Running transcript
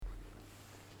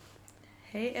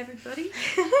Hey everybody.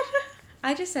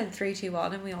 I just said 3, 2,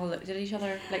 1 and we all looked at each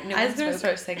other like no I one was going to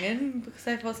spoke. start singing because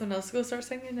I thought someone else was going to start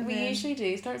singing. And We then... usually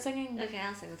do start singing. Okay,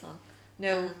 I'll sing a song.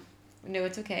 No,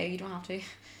 it's okay. You don't have to.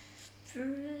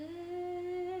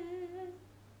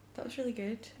 That was really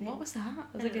good. What was that?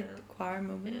 That was like a choir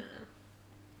moment.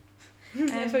 Yeah.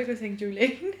 I thought you were going to sing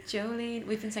Jolene. Jolene.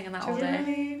 We've been singing that all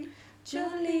day.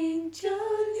 Jolene.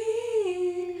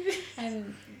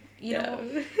 And you know,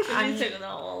 I've been singing that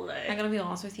all day. I'm gonna be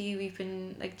honest with you. We've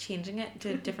been like changing it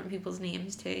to different people's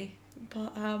names too.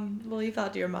 But we'll leave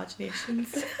that to your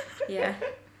imaginations. Yeah.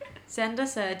 Send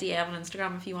us a DM on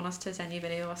Instagram if you want us to send you a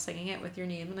video of us singing it with your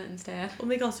name in it instead. We'll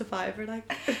make us a fiver,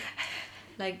 like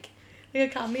Like a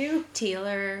cameo.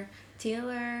 Taylor.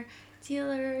 No.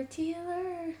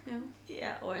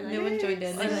 Yeah, or like... No one joined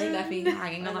in. They just left me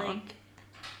hanging on that one.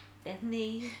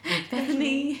 Bethany.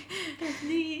 Bethany.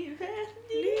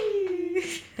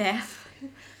 Beth.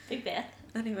 Big Beth.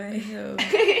 Anyway. No.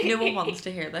 No one wants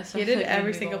to hear this. Hated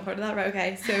every single part of that. Right,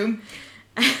 okay, so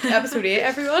episode 8,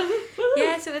 everyone.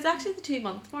 Yeah, so it's actually the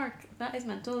 2-month mark. That is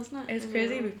mental, isn't it? It's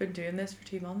crazy. We've been doing this for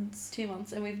 2 months. 2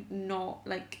 months and we've not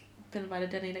like been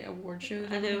invited to any like award shows.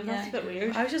 I know, that's a bit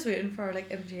weird. I was just waiting for like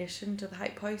invitation to the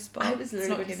Hype House, but I was it's literally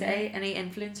not going to came say yet. any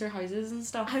influencer houses and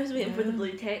stuff. I was waiting for the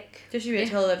blue tick. Just you wait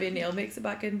till Olivia Neal makes it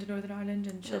back into Northern Ireland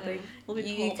and she'll be. We'll be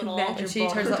You popping can off. bet When your she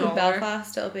bottom turns up in dollar.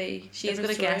 Belfast, it'll be. She's got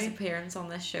different a guest story. appearance on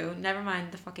this show. Never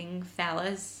mind the fucking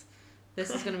fellas. This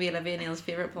is going to be Olivia Neal's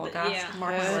favourite podcast. Yeah.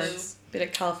 Mark my Yes. words. Be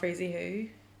like Cal Freezy who.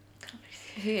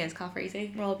 Who is Cal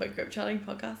Freezy? We're all about group chatting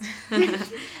podcast.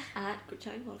 At Good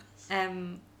Time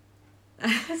Podcast.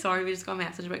 Sorry, we just got a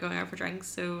message about going out for drinks,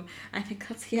 so I think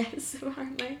that's yes,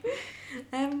 apparently.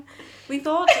 We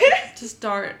thought to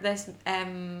start this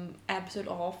episode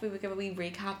off, we would give a wee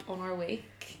recap on our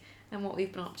week and what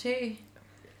we've been up to.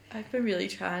 I've been really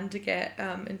trying to get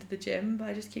into the gym, but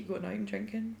I just keep going out and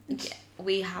drinking. Yeah,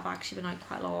 we have actually been out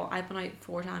quite a lot. I've been out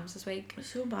 4 times this week. I was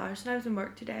so embarrassed. I was in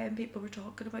work today and people were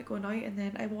talking about going out, and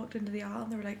then I walked into the aisle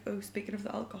and they were like, "Oh, speaking of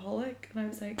the alcoholic," and I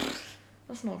was like,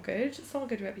 "That's not good. It's not a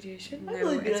good reputation." I've No,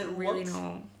 only been it's out really once.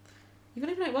 not. You've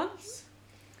only been out once?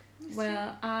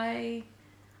 Well, I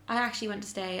actually went to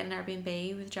stay at an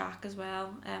Airbnb with Jack as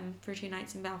well, for 2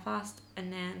 nights in Belfast,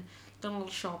 and then done a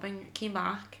little shopping, came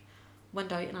back,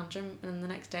 went out in Antrim, and then the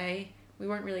next day we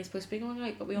weren't really supposed to be going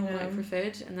out, but we all went out No. for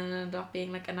food, and then it ended up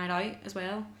being like a night out as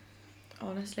well.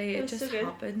 Honestly, it That's just so good.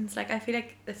 happens. Like, I feel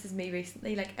like this is me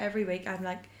recently. Like, every week I'm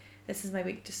like, this is my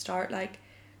week to start. Like,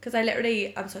 because I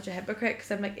literally, I'm such a hypocrite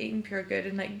because I'm like eating pure good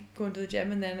and like going to the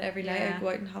gym, and then every night Yeah. I go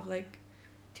out and have like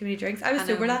too many drinks. I was I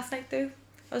sober know. last night though.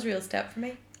 That was a real step for me.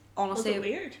 Was Honestly, it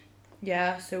weird?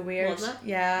 Yeah, so weird. Was it?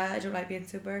 Yeah, I don't like being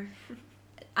sober.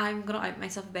 I'm gonna out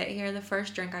myself a bit here. The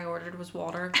first drink I ordered was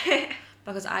water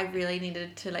because I really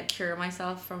needed to like cure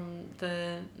myself from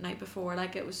the night before.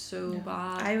 Like, it was so No.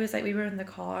 bad. I was like, we were in the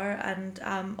car and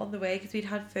on the way, because we'd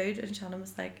had food, and Shannon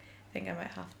was like, I think I might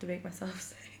have to make myself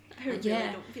sick. I really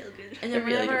Yeah. don't feel good. And then I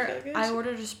really don't whenever feel good. I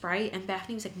ordered a Sprite, and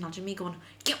Bethany was like nudging me, going,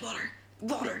 "Get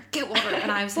water, get water,"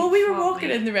 and I was Well, like, we were "Fuck walking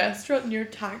me." in the restaurant and you're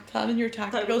planning your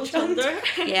tactical chant.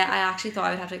 Yeah, I actually thought I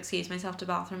would have to excuse myself to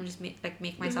the bathroom and just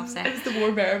make myself It sick. was the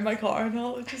warm air in my car and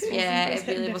all. It just wasn't, Yeah, was it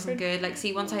hitting really wasn't different. good. Like,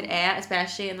 see, once I'd ate,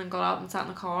 especially, and then got up and sat in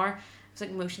the car, it was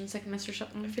like motion sickness or I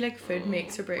something. feel like food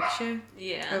makes or breaks you.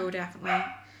 Yeah. Oh, definitely.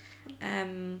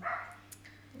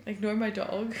 Ignore my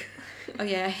dog. Oh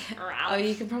yeah. Ralph. Oh,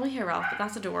 you can probably hear Ralph, but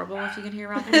that's adorable if you can hear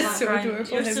Ralph in the It's so background.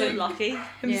 adorable. You're Him, so like, lucky.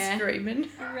 I'm Yeah. screaming.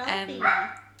 Ralphie.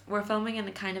 We're filming in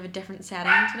a kind of a different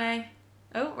setting today.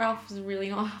 Oh, Ralph is really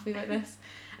not happy about this.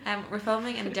 We're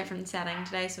filming in a different setting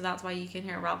today, so that's why you can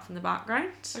hear Ralph in the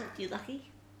background. Aren't you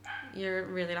lucky? You're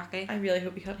really lucky. I really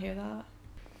hope you can't hear that.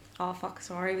 Oh fuck,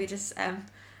 sorry. We just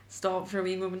stopped for a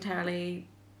wee momentarily.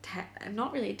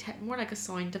 Not really. More like a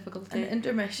sound difficulty. An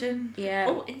intermission. Yeah.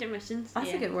 Oh, intermissions. That's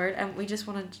yeah. a good word. We just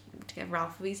wanted to give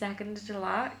Ralph a wee second to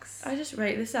relax. This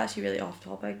is actually really off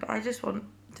topic, but I just want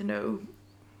to know.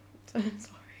 Sorry.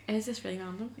 Is this really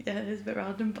random? Yeah, it is a bit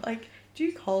random, but like, do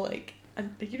you call like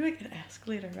you know, like an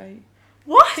escalator, right?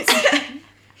 What?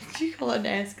 Do you call it an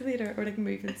escalator or like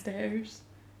moving stairs?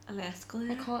 An I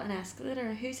escalator. call it an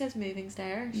escalator. Who says moving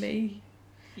stairs? Me.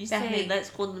 You Bethany. say let's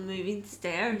go on the moving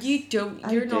stairs. You don't.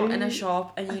 I You're not do. in a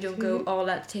shop and you I don't do. go, "Oh,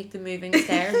 let's take the moving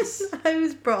stairs." I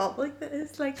was brought up like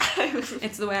this. Like,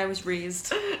 It's the way I was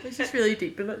raised. I was just really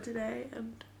deep in it today,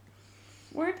 and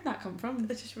Where did that come from?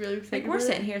 I just really Like, thinking we're about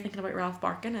sitting it. here thinking about Ralph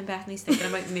barking and Bethany's thinking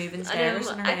about moving I stairs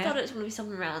know. in her I head. thought it was going to be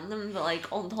something random, but like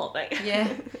on topic. Yeah.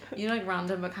 You know, like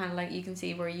random, but kind of like you can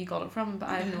see where you got it from, but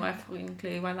I have no fucking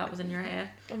clue why that was in your head.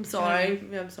 I'm sorry.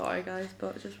 I'm sorry, guys,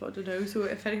 but I just want to know. So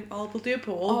if any, we'll do a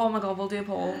poll. Oh my god, we'll do a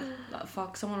poll.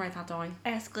 Fuck, someone write that down.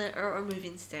 Escalator or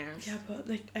moving stairs? Yeah, but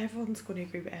like everyone's going to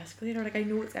agree with escalator. Like I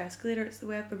know it's escalator, it's the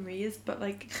way I've been raised, but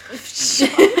like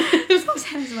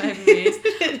Sometimes my raised.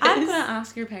 I'm gonna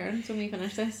ask your parents when we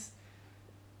finish this.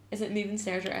 Is it moving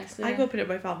stairs or escalator? I'm going to put it in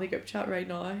my family group chat right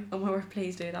now, Oh my word,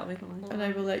 please do, that'll be fun. and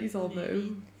I will let you all know.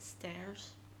 Moving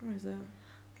stairs. Where is it?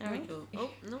 There we Oh. go. Oh,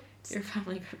 no. Your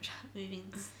family group chat. Moving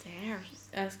stairs.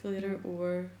 Escalator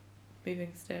or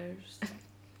moving stairs?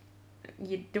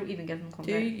 You don't even give them Do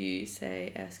context. you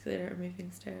say escalator or moving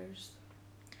stairs?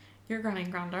 Your granny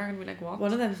and granddad are gonna be like, what?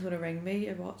 One of them's going to ring me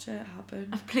and watch it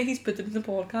happen. Please put them in the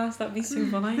podcast, that'd be so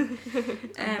funny.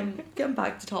 Getting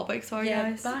back to topic, sorry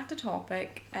guys. Back to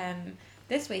topic.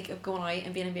 This week of going out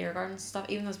and being in beer gardens and stuff,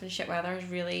 even though it's been shit weather, has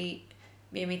really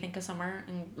made me think of summer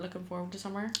and looking forward to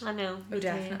summer. I know. Oh, me too.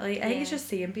 definitely. I think it's Yeah. just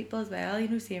seeing people as well, you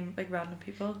know, seeing like random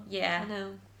people, Yeah. I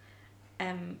know.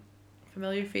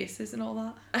 familiar faces and all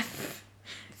that.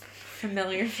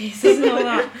 Familiar faces and all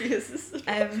that.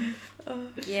 Oh.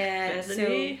 Yeah, so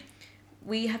Definitely.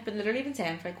 we have literally been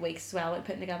saying for like weeks as well, like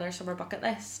putting together a summer bucket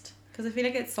list. Because I feel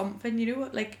like it's something, you know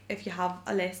what, like if you have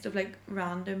a list of like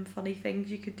random funny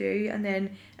things you could do, and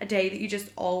then a day that you just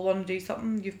all want to do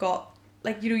something, you've got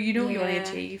like, you know what you want to Yeah.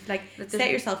 achieve. Like But set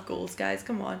there's- yourself goals, guys,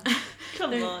 come on.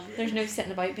 Come on. There's no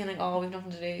sitting about being like, oh, we've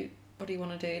nothing to do. What do you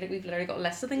want to do? Like we've literally got a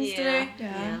list of things to do.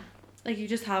 Yeah. Like you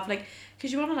just have like,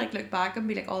 because you want to like look back and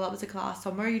be like, oh, that was a class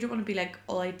summer. You don't want to be like,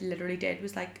 all I literally did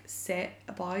was like sit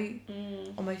about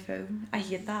on my phone. I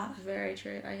hate that. Very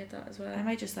true. I hate that as well. I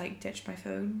might just like ditch my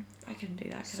phone. I couldn't do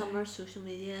that. Could Summer social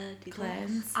media detox.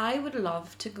 cleanse I would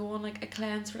love to go on like a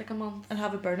cleanse for like a month. and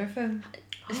have a burner phone.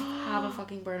 Have a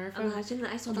fucking burner phone. Imagine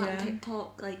that I saw that Yeah. on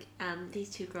TikTok. Like,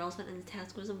 these two girls went into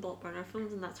Tesco's and bought burner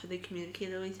phones, and that's where they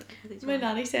communicated with each My other.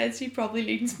 nanny says she probably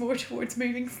leans more towards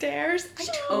moving stairs. I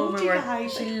Oh told my you word.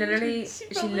 guys. She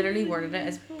probably literally leans worded it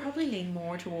as probably lean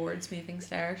more towards moving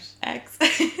stairs. X.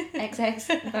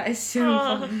 XX. That is so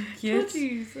Oh, fucking cute.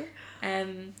 Jeez.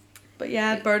 Um But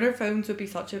yeah, burner phones would be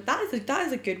such a that is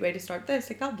a good way to start this.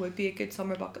 Like that would be a good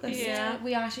summer bucket list. Yeah.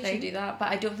 we actually should Thing. do that, but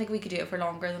I don't think we could do it for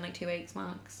longer than like 2 weeks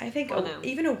max. I think Oh, no.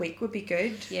 even a week would be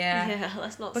good. Yeah. Yeah,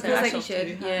 let's not Because, say like, ourselves we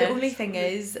should, too yeah. high. The only thing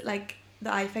is like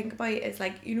that I think about is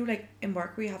like, you know, like in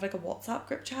work where you have like a WhatsApp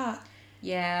group chat,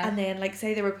 Yeah. and then like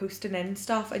say they were posting in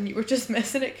stuff and you were just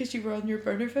missing it because you were on your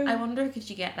burner phone. I wonder, could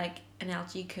you get like an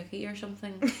LG cookie or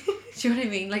something? Do you know what I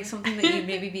mean? Like something that you'd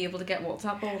maybe be able to get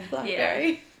WhatsApp on.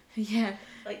 BlackBerry. Yeah.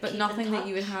 Like, But keep in nothing that touch.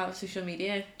 you would have social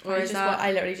media. Or Or is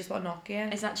I literally just want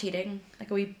Nokia, is that cheating?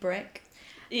 like a wee brick.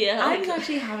 Yeah. I was like-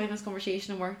 actually having this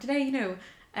conversation at work today, you know.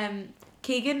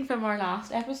 Keegan from our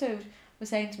last episode was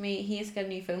saying to me he has to get a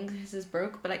new phone because his is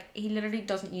broke, but like he literally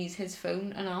doesn't use his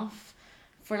phone enough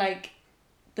for like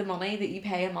the money that you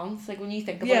pay a month, like when you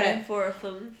think about Yeah. it. for a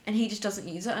phone. And he just doesn't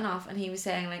use it enough, and he was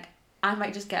saying like I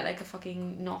might just get like a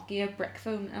fucking Nokia brick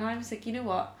phone, and I was like, you know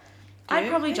what? I'd Do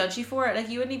probably it. judge you for it. Like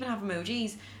you wouldn't even have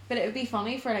emojis, but it would be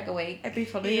funny for like a week. It'd be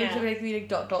funny. Yeah. Yeah. Like wee like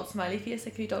dot smiley face,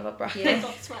 like wee dot bra. Yeah.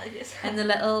 That's what it is. And the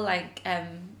little like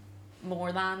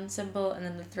more than symbol, and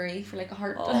then the 3 for like a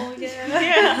heart. Oh yeah.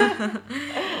 Yeah.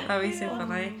 That'd be so Yeah.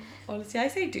 funny. Honestly, I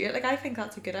say do it. Like I think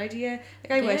that's a good idea.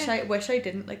 Like I wish I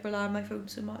didn't like rely on my phone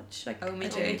so much. Like Oh, me I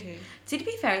too. do. See, to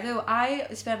be fair though, I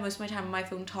spend most of my time on my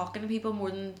phone talking to people more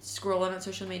than scrolling at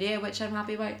social media, which I'm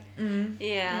happy about.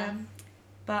 Yeah.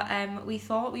 But we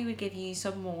thought we would give you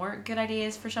some more good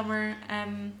ideas for summer.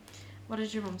 What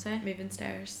did your mum say? Moving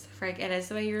stairs. Frig, it is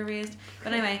the way you were raised.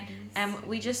 But anyway,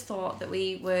 we just thought that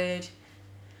we would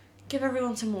give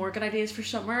everyone some more good ideas for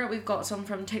summer. We've got some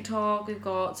from TikTok, we've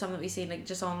got some that we've seen like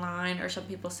just online or some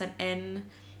people sent in,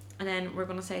 and then we're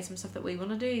gonna say some stuff that we want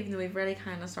to do, even though we've really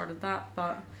kind of started that.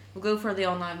 But we'll go for the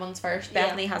online ones first. Yeah.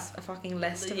 Bethany has a fucking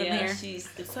list of them Yeah, here.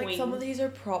 she's the It's queen. like some of these are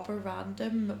proper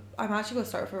random. I'm actually gonna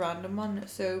start with a random one.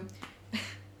 So,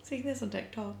 seeing this on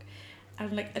TikTok,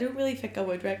 and like I don't really think I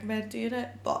would recommend doing it,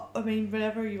 but I mean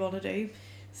whatever you want to do,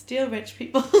 steal rich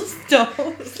people's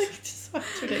dolls. Like just so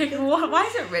Like, ridiculous. what? Why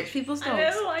is it rich people's I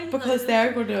dogs? know, I Because know.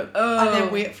 they're going to and Oh.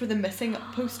 then wait for the missing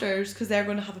posters because they're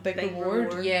going to have a big Big reward.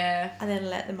 reward. Yeah. And then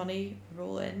let the money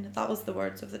roll in. That was the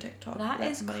words of the TikTok. That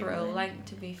let is the money cruel, roll in. like,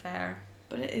 to be fair.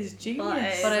 But it is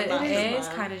genius. But it But It's a it massive is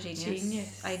plan. kind of genius.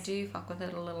 Genius. I do fuck with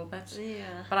it a little bit.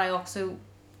 Yeah. But I also,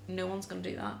 no one's going to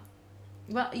do that.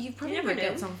 Well, you probably never would know.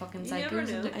 get some fucking You never psychos.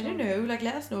 know. on I TikTok. don't know. Like,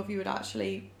 let us know if you would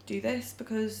actually do this,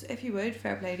 because if you would,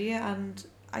 fair play to you. And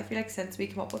I feel like since we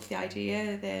come up with the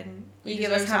idea, then we You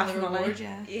give us deserve some of half the the money. reward,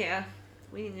 yeah. Yeah.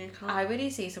 We need to I would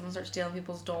see someone start stealing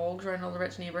people's dogs around all the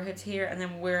rich neighbourhoods here, and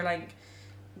then we're like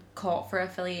caught for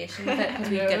affiliation with it because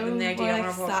we've given them the idea Or on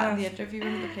like our sat in the podcast. interview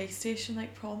room at the police station,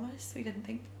 like, promise. We didn't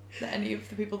think that any of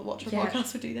the people that watch our Yeah.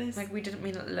 podcast would do this. Like, we didn't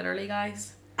mean it literally,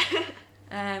 guys.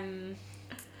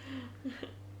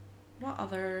 What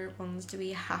other ones do we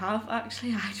have?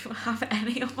 Actually, I don't have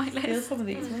any on my Feel list. some of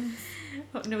these ones.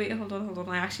 Oh, no, wait, hold on.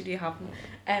 I actually do have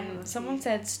them. Someone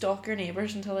said stalk your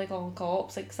neighbours until they call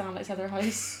cops, like stand outside their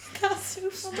house. That's so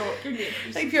funny. stalk your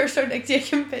neighbours. Like, you're starting like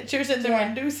taking pictures in their Yeah.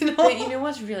 windows and all. But you know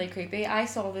what's really creepy? I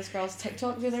saw this girl's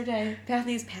TikTok the other day.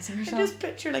 Bethany's pissing I herself. just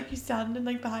picture like you standing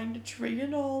like behind a tree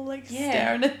and all, like Yeah.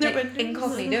 staring in their Like, windows.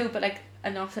 incognito, but like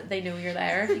enough that they know you're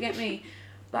there, if you get me.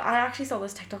 But I actually saw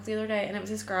this TikTok the other day, and it was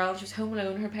this girl, she was home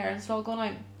alone, her parents had all gone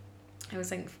out. It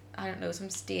was like, I don't know, some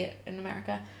state in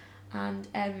America. And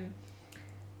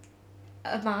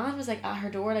a man was like at her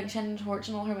door, like shining a torch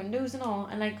in all her windows and all,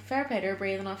 and like fair play to her,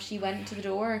 brave enough, she went to the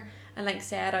door and like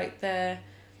set out the,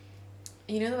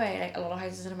 you know the way like a lot of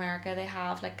houses in America, they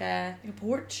have like a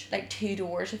porch. like 2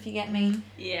 doors, if you get me,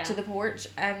 Yeah. to the porch.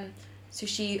 So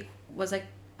she was like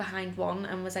behind one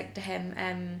and was like to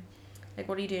him, like,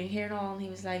 what are you doing here and all? And he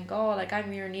was like, oh, like,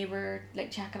 I'm your neighbour,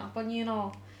 like, checking up on you and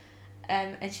all.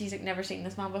 And she's like never seen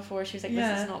this man before. She was like,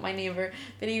 Yeah. this is not my neighbour.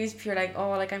 But he was pure like,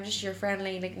 oh, like, I'm just your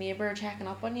friendly like neighbour checking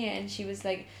up on you. And she was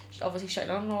like, obviously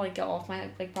shouting at him, like, get off my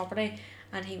like property.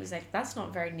 And he was like, that's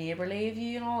not very neighbourly of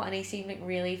you and all. And he seemed like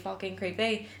really fucking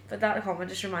creepy. But that comment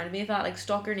just reminded me of that, like,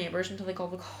 stalk your neighbours until they call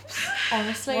the cops.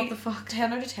 Honestly, What the fuck?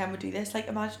 10 out of 10 would do this. Like,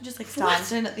 imagine just like What?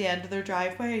 standing at the end of their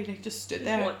driveway, like just stood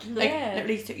there. Watching Like, Yeah.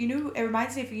 literally, you know, it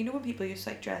reminds me of, you know, when people used to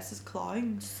like dress as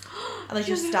clowns and like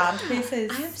just stand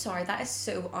places. I'm sorry, that is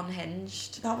so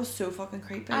unhinged. That was so fucking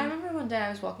creepy. I remember one day I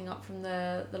was walking up from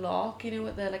the lock, you know,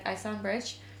 with the like Iceland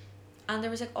Bridge, and there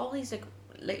was like all these like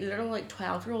little like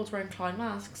 12-year-olds wearing clown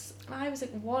masks, and I was like,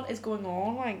 what is going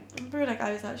on? Like, I remember like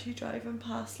I was actually driving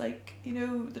past like, you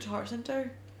know, the Tower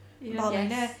Centre, Yeah. Ballina,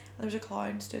 Yes. and there was a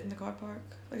clown stood in the car park.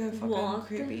 Like, a fucking What?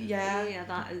 creepy. Yeah. Yeah,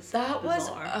 that is that was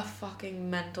bizarre. a fucking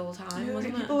mental You time, know,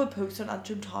 wasn't like, it? people would post on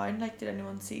Antrim Town, like, did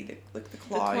anyone see the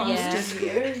clown clown. Yeah. stood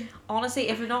here? Honestly,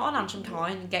 if you're not on Antrim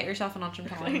Town, get yourself an Antrim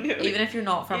I Town, know. even if you're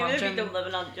not from Even if you Antrim. don't live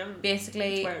in Antrim,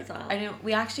 Basically, it's where it's at. I know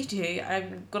we actually do.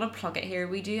 I'm gonna plug it here.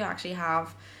 We do actually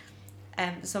have,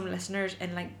 some listeners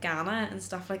in like Ghana and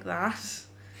stuff like that.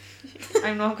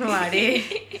 I'm not gonna lie to you.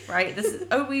 Right, this is.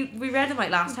 Oh, we read them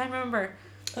out last time. Remember?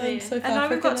 Yeah. South And now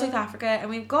we've got Africa South Africa, and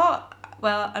we've got.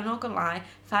 Well, I'm not gonna lie.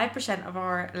 5% of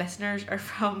our listeners are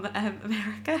from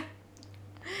America.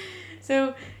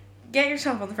 So, get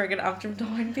yourself on the friggin' Antrim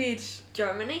Town page.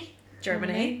 Germany,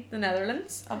 Germany, the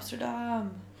Netherlands.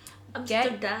 Amsterdam.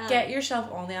 Amsterdam. Get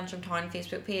yourself on the Antrim Town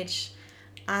Facebook page,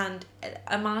 and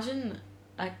imagine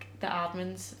like the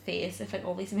admin's face if like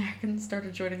all these Americans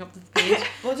started joining up to the page.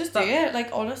 Well, just But- do it. Like,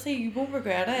 honestly, you won't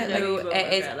regret it. No, Like, you won't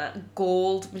it is regret it.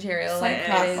 gold material. It's Like, like it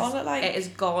crack is, on it, like. it is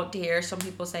god tier. Some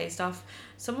people say stuff.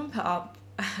 Someone put up.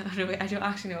 I don't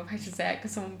actually know if I should say it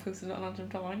because someone posted it on Antrim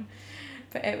Town,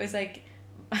 but it was like.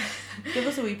 Give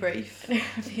us a wee brief.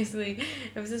 Basically,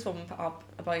 it was this woman put up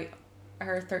about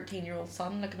her 13-year-old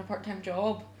son looking a part-time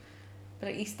job, but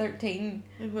like he's 13,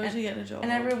 Like, where's he getting a job?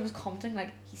 and everyone was commenting like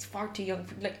he's far too young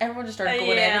for, like everyone just started Oh,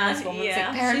 going in yeah, on this woman's yeah.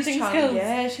 like parenting she's trying, skills,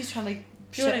 Yeah, she's trying to Do you know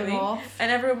shit what I him mean? off.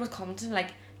 and everyone was commenting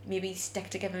like maybe stick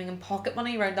to giving him pocket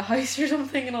money around the house or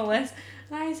something and all this,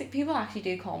 and I was like, people actually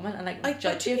do comment and like Like, but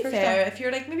judge to you be for fair, stuff. if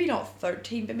you're like maybe not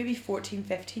 13, but maybe 14,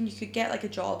 15, you could get like a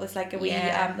job as like a wee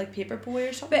Yeah. like paper boy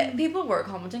or something. But people were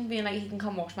commenting, being like, he can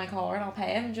come wash my car and I'll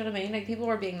pay him. Do you know what I mean? Like, people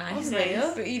were being nice.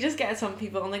 Unreal. But you just get some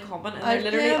people and they comment and I'd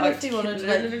they're literally pay 'em out, if they wanted to,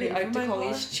 they're like, literally pay out for to my call you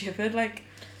car. stupid. Like,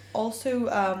 Also,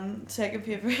 second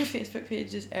favourite Facebook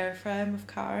page is Air Frame with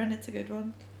Karen. It's a good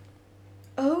one.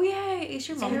 oh yeah, is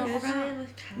your mum Yeah, not it is. around?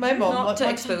 My mum, Not to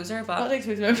one expose her, time, but not to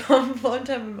expose my mum. One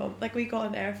time, my mum, like, we got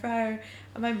an air fryer,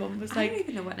 and my mum was I don't like,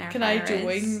 even know what an air "Can I fryer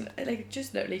is. join?" Like, it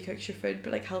just literally cooks your food,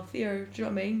 but like healthier. Do you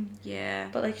know what I mean? Yeah.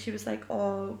 But like, she was like,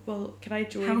 "Oh, well, can I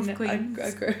join Health a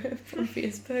queens. group on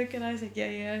Facebook?" And I was like,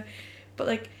 "Yeah." But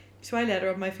like, so I let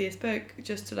her on my Facebook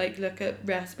just to like look at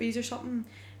recipes or something.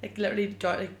 Like, literally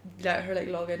let her like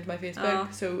log into my Facebook. Oh.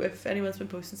 So if anyone's been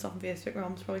posting stuff on Facebook, my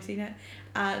mum's probably seen it.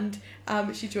 And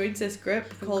she joins this group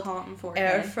called Cotton 4K.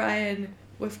 Air Frying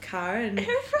with Karen.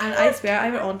 And I swear, I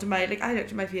went onto my, like, I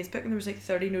looked at my Facebook and there was like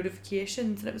 30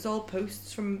 notifications, and it was all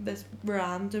posts from this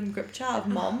random group chat of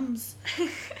mums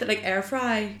that like air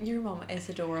fry. Your mum is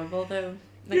adorable though.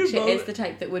 Like, Your she mum- is the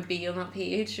type that would be on that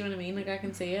page. Do you know what I mean? Like, I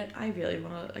can see it. I really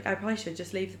want to, like, I probably should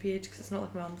just leave the page because it's not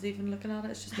like my mum's even looking at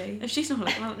it, it's just me. If she's not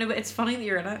looking at it, no, but it's funny that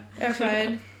you're in it. Air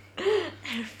frying.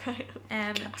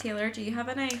 Taylor, do you have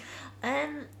any?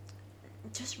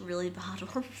 Just really bad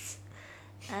ones.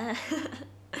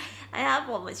 I have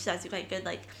one which is actually quite good,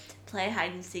 like play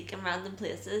hide and seek in random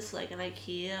places, like in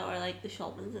IKEA or like the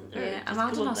shopping centre. Yeah, Just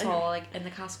imagine go us there, all like in the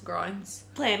castle grounds,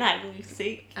 playing hide and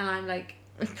seek. and I'm like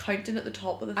Counting at the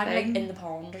top of the I'm like thing. in the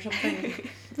pond or something.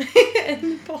 In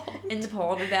the pond. In the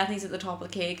pond, and Bethany's at the top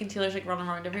of the cake, and Taylor's like running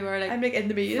around everywhere, like I'm like in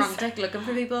the maze. frantic, looking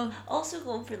for people. Also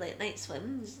going for late night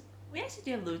swims. We actually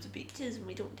do have loads of beaches and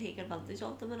we don't take advantage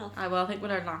of them enough. I think with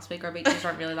our last week, our beaches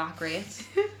aren't really that great.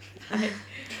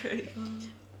 True.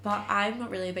 But I'm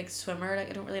not really a big swimmer. Like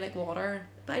I don't really like water.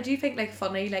 But I do think like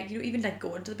funny, like you know, even like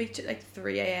going to the beach at like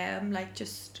 3 a.m, like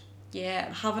just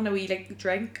Yeah. having a wee like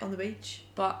drink on the beach.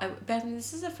 But Bethany,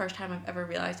 this is the first time I've ever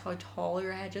realised how tall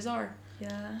your hedges are.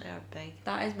 Yeah. They're big.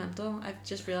 That is mental. I've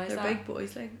just realised They're that. big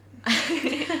boys, like.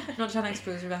 I'm not trying to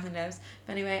expose where Bethany lives.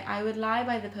 But anyway, I would lie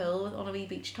by the pool on a wee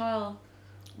beach towel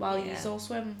while you Yeah. all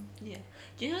swim. Yeah.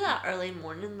 Do you know that early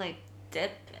morning like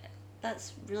dip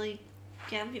that's really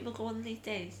getting people going these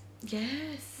days?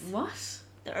 Yes. What?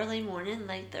 The early morning,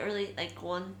 like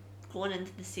going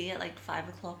into the sea at like 5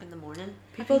 o'clock in the morning.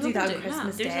 People people do that do on that.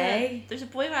 Christmas There's Day. there's a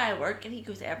boy where I work and he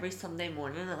goes every Sunday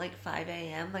morning at like 5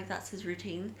 a.m. Like that's his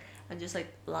routine, and just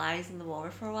like lies in the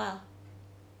water for a while.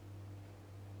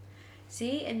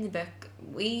 See, in the book,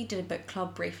 we did a book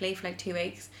club briefly for like 2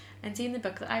 weeks, and see in the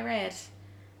book that I read,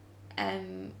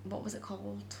 what was it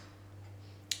called?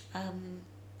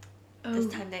 This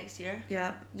time next year.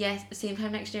 Yeah. Yes, same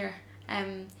time next year.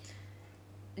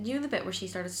 You know the bit where she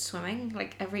started swimming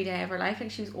like every day of her life,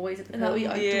 like she was always at the And that pool. wee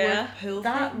outdoor Yeah. pool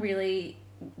That thing. really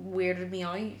weirded me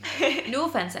out. No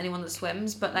offense to anyone that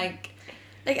swims, but like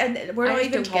Like, and we're I not just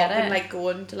even don't get talking it. like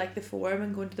going to like the forum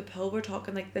and going to the pool. We're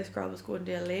talking like this girl was going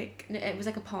to a lake. it was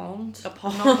like a pond. A I'm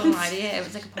not gonna pond. lie to you, it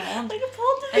was like a pond. Like a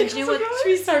pond. And do you know what? Should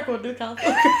we start going to the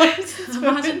castle?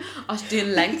 Imagine us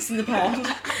doing lengths in the pond.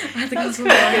 I think That's that's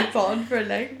quite a good pond for a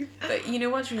length. But you know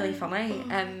what's really funny?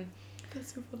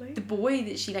 That's so funny. The boy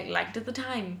that she like liked at the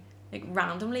time, like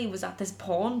randomly was at this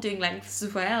pond doing lengths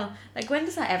as well. Like when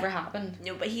does that ever happen?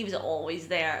 No, but he was always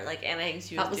there. Like anything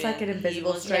she was That was doing, like an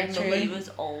invisible he was, string, no, true. he was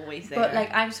always there. But like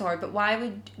I'm sorry, but why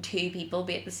would two people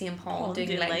be at the same pond Pond doing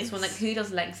doing lengths when like lengths. who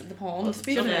does lengths at the pond? Well, to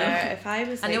be Do you know? fair, if I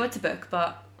was I like, know it's a book,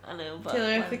 but I know, but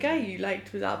Taylor, if the guy you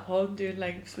liked was at pond doing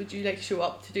lengths, would you like show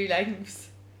up to do lengths?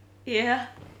 yeah.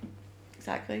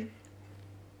 Exactly.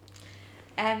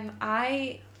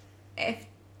 if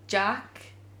Jack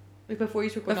Like before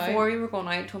you were going before out. we were going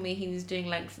out told me he was doing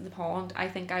lengths at the pond, I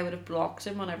think I would have blocked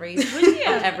him on every Would you?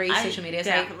 on every I'd social media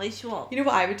site. definitely show up. You know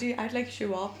what I would do? I'd like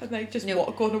show up and like just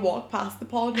No. go on a walk past the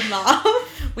pond and laugh.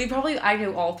 I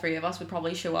know all three of us would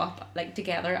probably show up like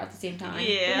together at the same time.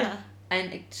 Yeah. And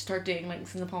like, start doing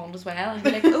lengths in the pond as well and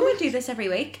be like, oh, we do this every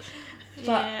week.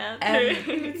 But Yeah.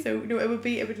 It would so no, it would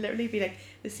literally be like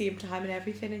the same time and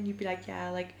everything, and you'd be like, yeah,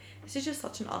 like this is just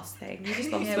such an us thing. We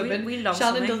just love Yeah, swimming. we love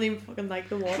Shannon swimming. doesn't even fucking like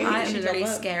the water. I am She literally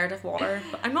loves it. scared of water.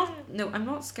 But I'm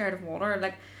not scared of water.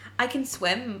 Like I can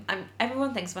swim.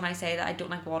 Everyone thinks when I say that I don't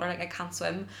like water, like I can't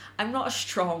swim. I'm not a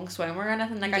strong swimmer or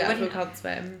anything. Like I Jeff wouldn't. can't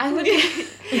swim. I would.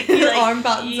 Your arm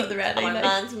buttons at the ready. Arm Like.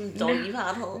 bands and doggy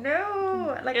paddle.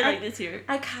 No, like You're I, like this here.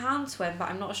 I can swim, but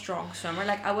I'm not a strong swimmer.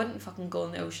 Like I wouldn't fucking go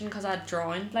in the ocean because I'd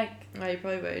drown. Like, Oh, you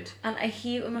probably would. and I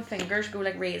hate when my fingers go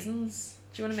like raisins.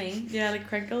 Do you know what I mean? Yeah, like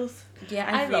crinkles. Yeah,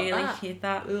 I I love really that. hate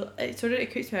that. Ugh,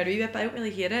 it creeps me out a wee bit, but I don't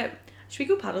really hate it. Should we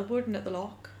go paddleboarding at the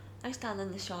lock? I stand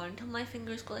in the shower until my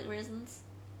fingers go like raisins.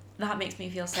 That makes me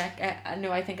feel sick.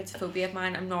 No, I think it's a phobia of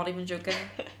mine. I'm not even joking.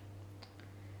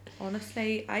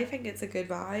 Honestly, I think it's a good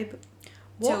vibe.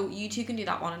 So you two can do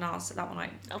that one, and I'll sit that one out.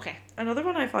 Okay. Another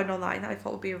one I found online that I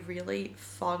thought would be a really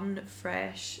fun,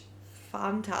 fresh,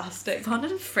 fantastic Fun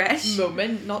and fresh.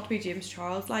 moment, not to be James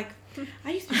Charles, like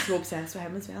I used to be so obsessed with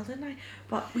him as well, didn't I?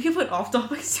 But We have went off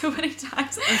topic so many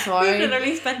times. I'm sorry. We've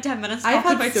literally spent 10 minutes I've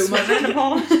talking had about so much swimming in a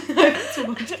pond. I've had so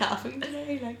much caffeine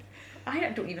today, like I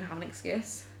don't even have an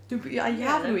excuse. you Yeah,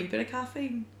 have a then. wee bit of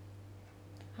caffeine.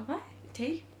 Have I?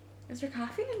 Tea? Is there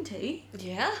caffeine in tea?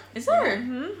 Yeah. Is there?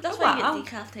 Mm-hmm. That's Oh, why wow. you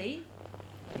get decaf tea.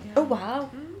 Oh wow.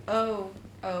 Oh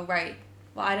right.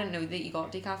 Well, I didn't know that you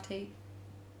got decaf tea.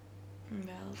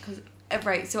 Well,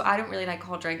 Right, so I don't really like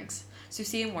hot drinks. So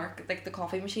see in work, like the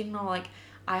coffee machine and all, like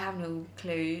I have no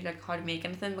clue like how to make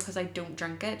anything because I don't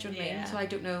drink it. Do you know what I mean? Yeah. So I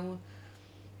don't know.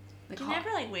 Like You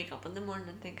never like wake up in the morning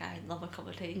and think I love a cup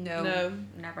of tea. No, No.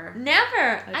 never. Never.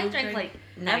 I I, don't drink drink- like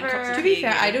Never. 9 cups of to tea be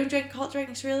fair, a I year. don't drink hot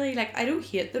drinks really. Like I don't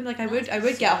hate them. Like I That's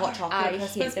would get a hot bizarre. chocolate I at hate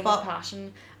Christmas, them with but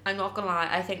passion. I'm not gonna lie.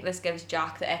 I think this gives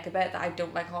Jack the ick a bit that I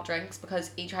don't like hot drinks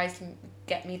because he tries to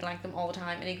get me to like them all the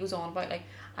time, and he goes on about like,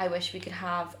 I wish we could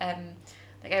have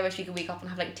like I wish we could wake up and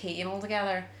have like tea and all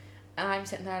together. And I'm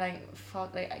sitting there like,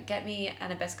 fuck, like get me an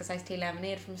hibiscus iced tea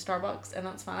lemonade from Starbucks and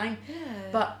that's fine. Yeah.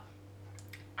 But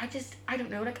I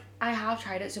don't know, like I have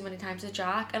tried it so many times with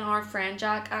Jack, and our friend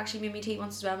Jack actually made me tea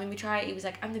once as well, made me try it. He was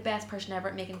like, I'm the best person ever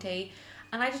at making tea,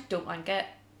 and I just don't like it.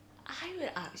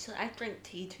 I drink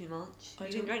tea too much. I You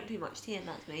can don't- drink too much tea and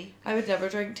that's me. I would never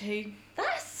drink tea.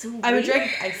 That's so weird. I would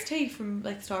drink iced tea from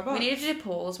like Starbucks. We needed to do a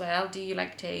poll as well. Do you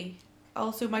like tea?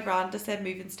 Also, my granddad said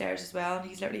moving stairs as well, and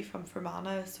he's literally from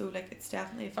Fermanagh, so like it's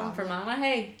definitely a From family. Fermanagh,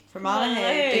 hey. Fermanagh, Do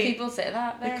hey. people say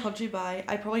that Like there? country by.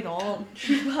 I probably not.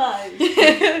 Country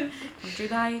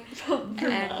by.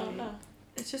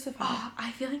 It's just a family. Oh,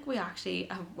 I feel like we actually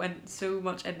went so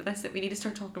much into this that we need to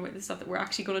start talking about the stuff that we're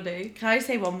actually going to do. Can I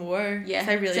say one more? Yeah, 'Cause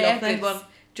I really say love a good this. one.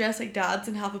 Dress like dads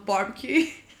and have a barbecue.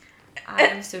 I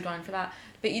am so down for that.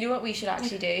 But you know what we should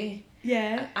actually do?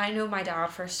 Yeah. I know my dad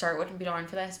for a start wouldn't be down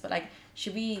for this, but like,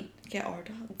 should we Get our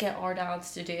dad. get our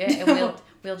dads to do it and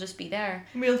we'll just be there?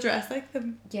 We'll dress like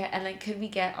them. Yeah, and like, could we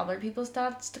get other people's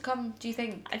dads to come? Do you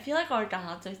think? I feel like our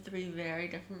dads are three very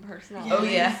different personalities. Oh,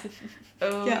 yeah.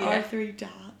 Oh Yeah, our yeah. three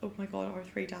dads. Oh my god, our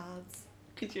three dads.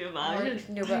 Could you Our-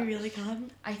 imagine? no, I but really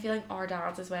can. I feel like our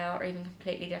dads as well are even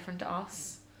completely different to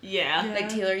us. Yeah. Yeah. Like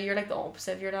Taylor, you're like the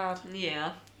opposite of your dad.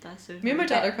 Yeah. That's so Me and my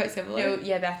true. dad are quite similar. No,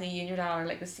 yeah, Bethany, you and your dad are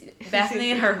like the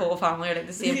Bethany and her whole family are like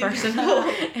the same person.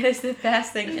 It is the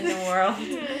best thing in the world.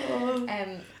 Oh.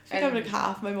 I think I'm like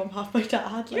half my mum, half my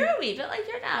dad. Like, You're a wee bit like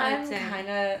your dad. I'm kind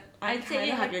of. I'd say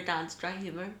you have your dad's dry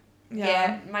humour.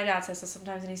 Yeah, my dad says this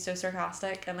sometimes, and he's so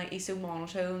sarcastic and like he's so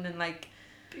monotone and like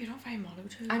But you're not very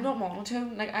monotone. I'm not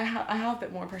monotone. Like I have a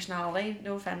bit more personality.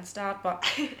 No offense, Dad, but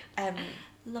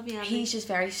Love you, Andy. he's just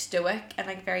very stoic and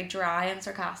like very dry and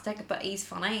sarcastic. But he's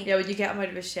funny. Yeah, when you get him out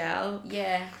of his shell.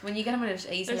 Yeah, when you get him out of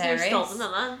he's There's hilarious. no stopping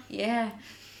that, man. Yeah,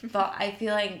 but I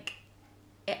feel like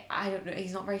I don't know.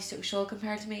 He's not very social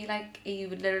compared to me. Like he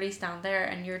would literally stand there,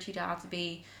 and your two dads would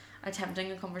be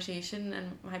attempting a conversation,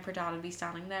 and my poor dad would be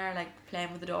standing there like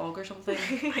playing with the dog or something.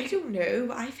 I don't know.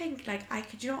 I think like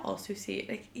could you not also see it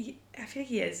like I feel like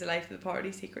he is the life of the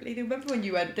party secretly. Do you remember when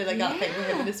you went to like that thing with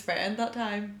him and his friend that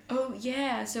time? Oh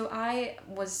yeah, so I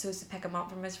was supposed to pick him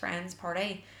up from his friend's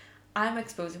party. I'm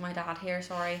exposing my dad here.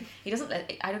 Sorry, he doesn't.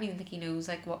 I don't even think he knows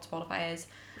like what Spotify is.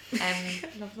 I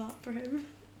love that for him.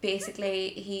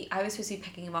 Basically, I was supposed to be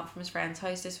picking him up from his friend's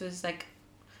house. This was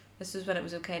when it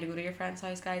was okay to go to your friend's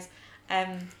house, guys.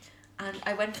 And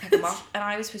I went to pick him up, and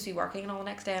I was supposed to be working and all the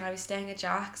next day, and I was staying at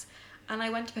Jack's, and I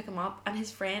went to pick him up, and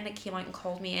his friend like came out and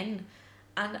called me in,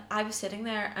 and I was sitting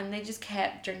there, and they just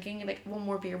kept drinking like one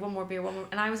more beer,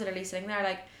 and I was literally sitting there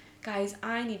like, guys,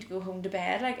 I need to go home to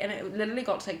bed, like, and it literally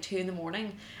got to like 2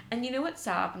 a.m, and you know what's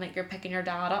sad when like you're picking your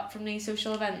dad up from these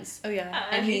social events, Oh yeah.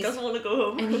 And he he's- doesn't want to go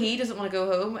home. and he doesn't want to go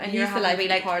home, and He's you're the having life to be of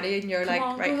the like, party and you're come like,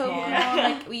 on, right, go come home, on. now,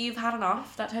 like you've had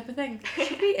enough, that type of thing.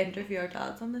 Should we interview our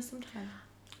dads on this sometime?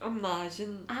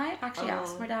 Imagine. I actually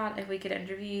asked Oh. my dad if we could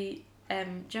interview. Do you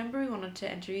remember we wanted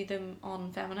to interview them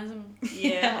on feminism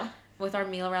Yeah. with our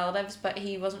male relatives, but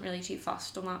he wasn't really too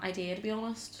fussed on that idea, to be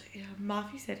honest. Yeah,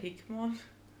 Matthew said he'd come on.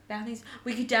 Bethany's.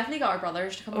 We could definitely get our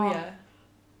brothers to come Oh on. yeah.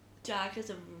 Jack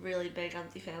is a really big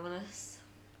anti-feminist.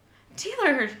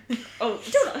 Taylor, Oh,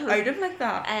 don't out him like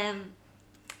that.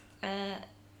 Yeah.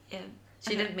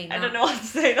 She didn't mean I that. don't know what to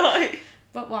say now.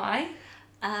 But why?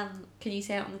 Um, Can you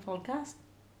say it on the podcast?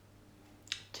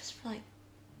 just for like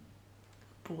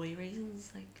boy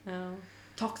reasons, like No.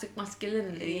 Toxic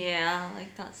masculinity. yeah,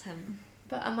 like that's him.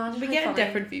 But imagine We how get funny.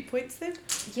 different viewpoints then.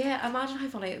 Yeah, imagine how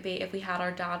funny it would be if we had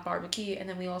our dad barbecue and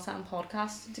then we all sat and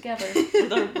podcasted together.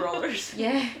 With our brothers.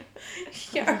 Yeah.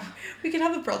 Yeah. We could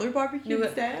have a brother barbecue No,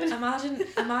 instead.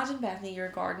 Imagine Bethany, your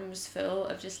garden was full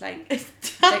of just like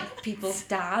Like, people's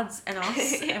dads and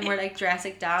us, and we're like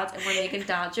dressing dads and we're making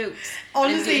dad jokes.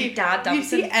 honestly, doing dad you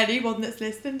see dancing. anyone that's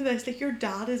listening to this, like your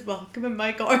dad is welcome in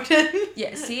my garden.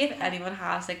 Yeah, see if anyone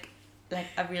has like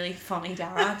a really funny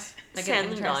dad, like Send an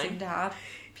them interesting dad.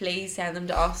 Please send them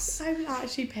to us. I would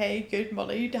actually pay good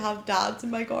money to have dads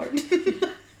in my garden.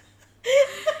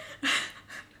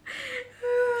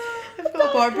 I've got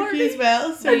a barbecue as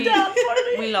well, so We,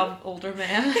 we love older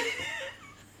men.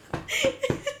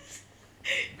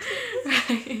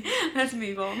 Right, let's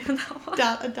move on from that one.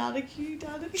 dadicue.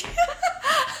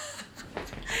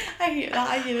 I hate that.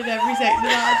 I hated every second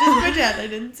of that. Just pretend I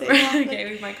didn't say that.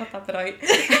 Okay, we might cut that bit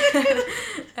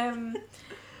out.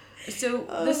 So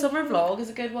the summer vlog is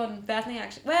a good one. Bethany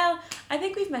actually, well, I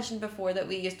think we've mentioned before that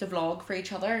we used to vlog for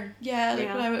each other. Yeah, like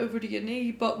Yeah. when I went over to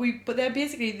uni, but then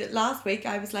basically last week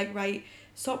I was like, right,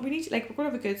 so we need to, like, we're gonna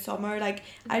have a good summer. Like,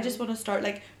 I just want to start,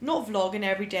 like, not vlogging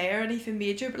every day or anything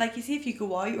major, but like, you see, if you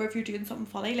go out or if you're doing something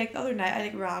funny, like the other night I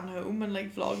like ran home and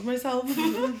like vlogged myself.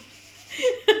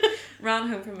 Ran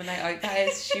home from a night out,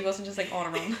 guys. She wasn't just like on a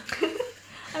run.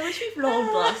 I wish we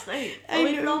vlogged last night. I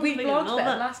we know, vlogged, We but vlogged not, a bit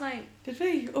but- last night. Did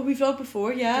we? Oh, we vlogged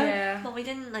before, yeah. But we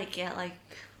didn't like get like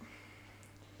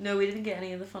No, we didn't get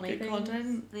any of the funny Good things.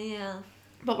 content. yeah.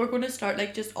 But we're going to start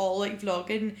like just all like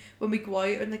vlogging when we go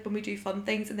out and like when we do fun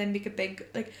things, and then make a big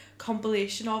like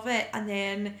compilation of it and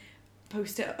then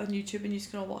post it on YouTube, and you're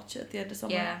just going to watch it at the end of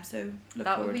summer. Yeah. So look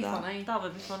That forward would be to that. funny. That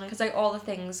would be funny. Because like all the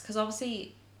things, because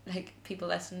obviously like people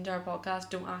listening to our podcast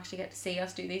don't actually get to see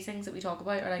us do these things that we talk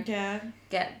about, or like Yeah.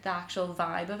 get the actual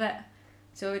vibe of it.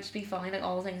 So it would just be funny, like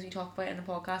all the things we talk about in the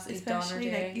podcast is done or Especially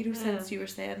doing. like, you know, since you were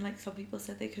saying like some people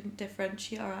said they couldn't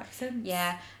differentiate our accents.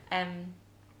 Yeah,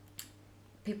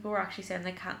 people were actually saying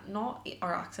they can't, not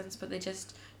our accents, but they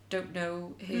just don't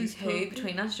know who's Who's who who.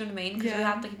 between us. Do you know what I mean? Because we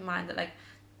Yeah. have to keep in mind that like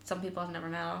some people have never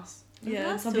met us. Yeah,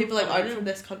 and That's some so people like aren't funny. from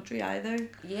this country either.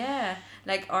 Yeah,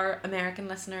 like our American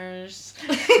listeners.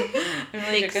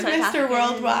 Like South Mr. African.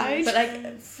 Worldwide. But like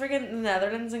friggin' the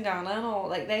Netherlands and Ghana and all,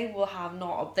 like they will have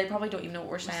not. They probably don't even know what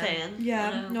we're saying. saying.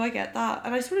 Yeah, no, I get that,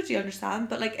 and I sort of do understand.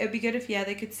 But like, it'd be good if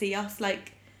they could see us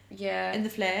like Yeah, in the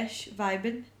flesh,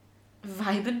 vibing.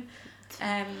 vibing.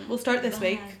 We'll start this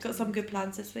week. Vibes. Got some good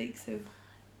plans this week, so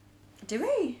Do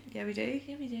we? yeah, we do.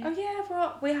 Yeah, we do. Oh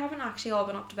yeah, we haven't actually all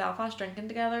been up to Belfast drinking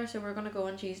together, so we're gonna go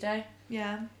on Tuesday.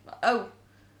 Yeah, Oh,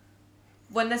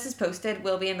 when this is posted,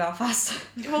 we'll be in Belfast.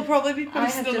 we'll probably be I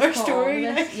have posting on just our caught story.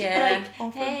 on to this, like, yeah.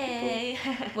 offering people. Hey.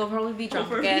 We'll probably be drunk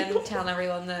Over again, people. telling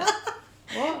everyone that.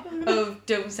 What? Oh,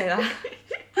 don't say that.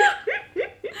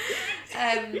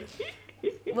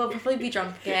 We'll probably be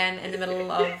drunk again in the middle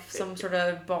of some sort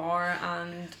of bar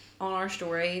and on our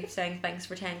story saying thanks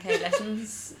for 10k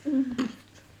listens.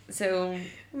 So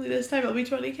Only this time it'll be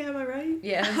 20k. Am I right?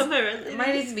 yeah, Am I right? it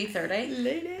might even be 30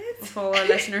 Ladies. for our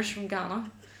listeners from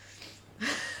Ghana.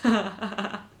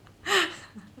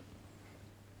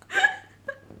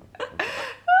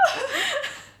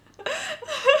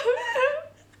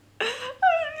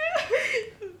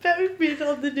 That would be it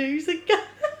on the news again.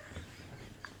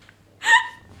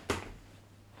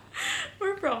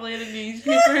 We're probably in a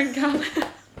newspaper in Ghana.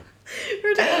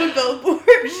 We're like on a billboard.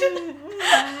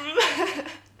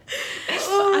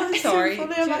 Oh, I'm it's sorry. So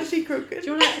funny. Do I'm you- actually crooked. Do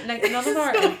you want to, like, none of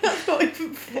our... That's not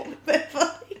even funny. Like,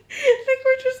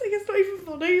 we're just like, it's not even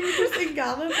funny. We're just in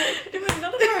Ghana.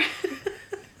 But...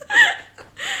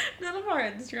 None of our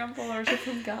Instagram followers are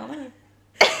from Ghana.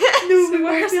 No, So we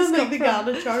where might does be this on like come the from?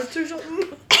 Ghana charts or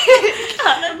something.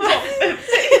 Imagine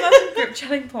group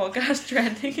chatting podcast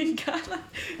trending in Ghana.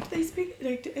 They speak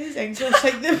like, is English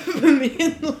like the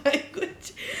main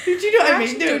language? Do you know what I mean?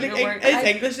 actually Though, don't like, know where- is I-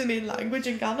 English the main language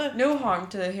in Ghana? No harm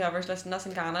to whoever's listening to us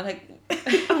in Ghana. Like,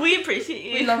 We appreciate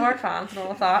you. we love our fans and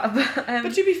all of that.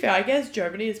 But to be fair, I guess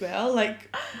Germany as well.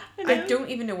 Like, I don't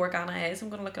even know where Ghana is. I'm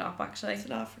going to look it up actually. it's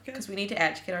in Africa. Because we need to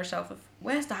educate ourselves of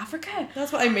West Africa.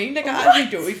 That's what I mean. Like, I actually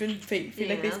don't even feel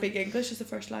like they Yeah. speak English as a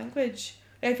first language.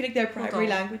 I feel like their primary on.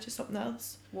 language is something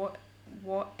else. What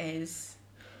is...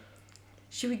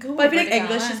 Should we go But I feel over like to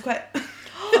English Ghana? is quite.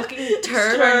 Fucking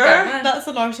tour around Ghana. That's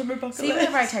on our summer bucket See, list.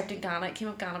 whenever I typed in Ghana, it came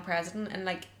up Ghana president, and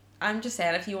like, I'm just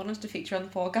saying, if you want us to feature on the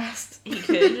podcast, You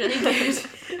could.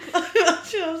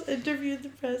 Imagine us interviewing the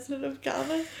president of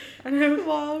Ghana. I know.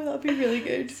 Wow, that'd be really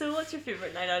good. So what's your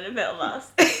favourite night out in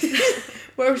Belfast?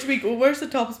 Where should we go? Where's the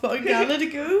top spot in Ghana to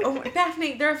go? Oh,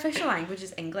 Bethany, their official language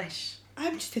is English. I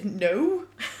just didn't know.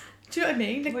 Do you know what I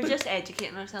mean? Like, We're but- just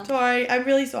educating ourselves. sorry, I'm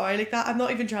really sorry. Like that, I'm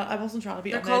not even trying. I wasn't trying to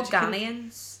be. They're called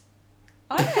uneducated. Ghanaians.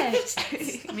 Are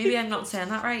they? Maybe I'm not saying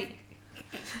that right.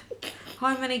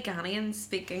 How many Ghanaians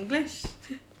speak English?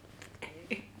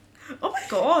 Oh my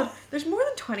god, there's more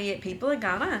than 28 people in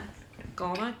Ghana.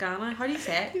 Ghana, how do you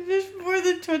say it? There's more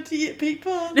than 28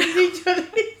 people. There's 20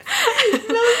 million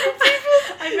people.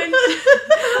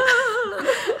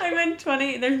 I meant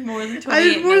 20, there's more than 28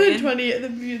 There's more million. than 28 of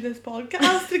them viewing this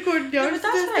podcast according to No, our but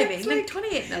that's what I statistics. mean, like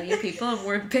 28 million people and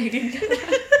we're big in Ghana.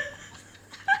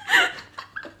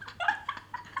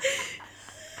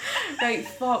 Right,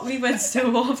 fuck, we went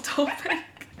so off topic.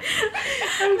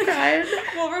 I'm crying.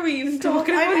 What were we even Stop.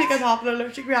 talking I about? think I'm having an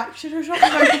allergic reaction or something.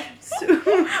 Like, so,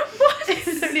 what?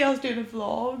 Somebody else doing a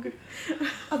vlog,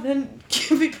 and then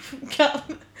people from Ghana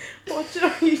watching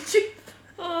on YouTube.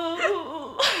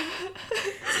 Oh.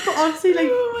 But honestly,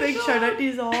 like, big shout out to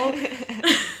you all.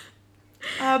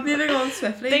 Moving on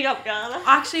swiftly. Big up, Ghana.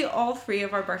 Actually, all 3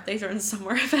 of our birthdays are in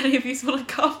summer. If any of you want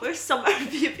to come, We're summer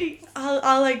babies.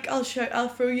 I'll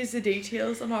throw you the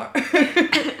details on our.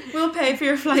 we'll pay for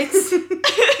your flights.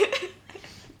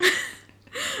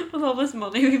 With all this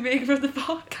money we make from the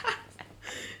podcast.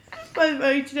 By the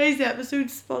way, today's episode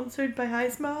is sponsored by High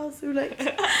Smile, so like.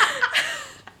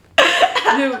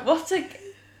 No, what's like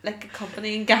a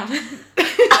company in Ghana?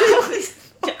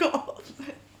 Fuck off.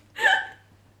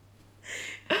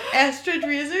 Estrid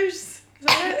Razors. Is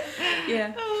that it?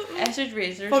 Yeah. Estrid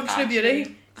Razors. Functional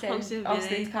Beauty. Send Functional us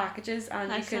Beauty. these packages, and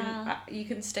Nice you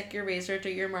can stick your razor to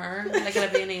your mirror like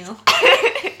it'll be a nail.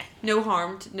 No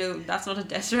harm. No, that's not a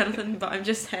diss or anything. But I'm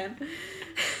just saying.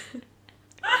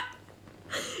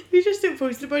 We just don't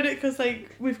post about it because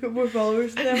like we've got more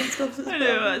followers than them and stuff. So I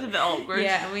know, it's a bit awkward.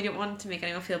 Yeah, and we don't want to make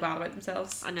anyone feel bad about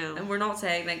themselves. I know. And we're not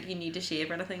saying like you need to shave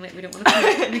or anything. Like we don't want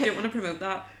to. We don't want to promote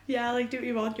that. Yeah, like do what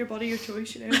you want, your body, your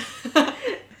choice, you know.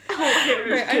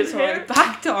 Right, I'm sorry.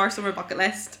 Back to our summer bucket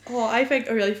list. Oh, I think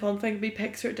a really fun thing would be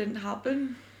pics where it didn't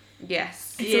happen.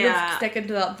 Yes. Sort Yeah. of sticking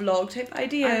to that vlog type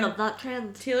idea. I love that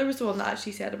trend. Taylor was the one that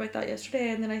actually said about that yesterday,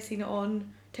 and then I seen it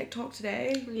on TikTok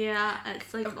today. Yeah,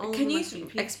 it's like all Can the you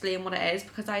repeats. explain what it is?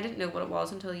 Because I didn't know what it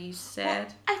was until you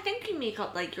said. I think you make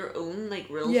up like your own like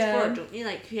rules Yeah. for it, don't you?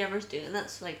 Like whoever's doing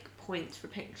that's like points for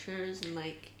pictures and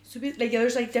like. So like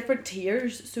there's like different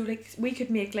tiers. So like we could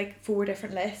make like 4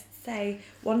 different lists. Say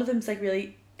one of them's like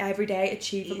really everyday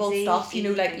achievable Easy, stuff, you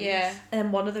know, like easy. Yeah. and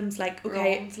then one of them's like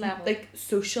okay, Bronze level. like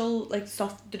social like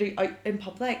stuff to do out in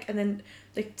public, and then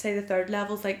like say the third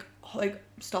level's like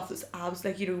stuff that's abs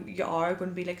like you know you are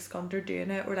going to be like scunter doing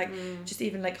it, or like just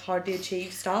even like hard to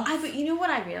achieve stuff. But you know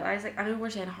what I realised? Like I know we're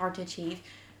saying hard to achieve,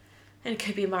 and it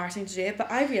could be embarrassing to do it,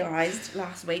 but I realised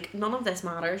last week none of this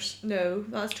matters. No,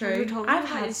 that's We're true. talking I've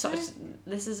about had it, such. right?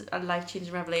 This is a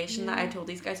life-changing revelation that I told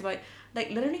these guys about. Like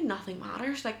literally nothing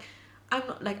matters. Like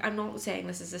I'm not saying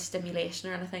this is a stimulation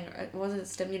or anything. Was it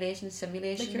stimulation?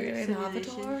 Like you're an Simulation.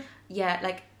 avatar. Yeah,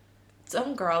 like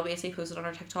some girl basically posted on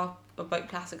her TikTok about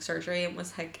plastic surgery and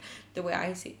was like, the way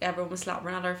I see, everyone was slapping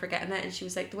at her for getting it, and she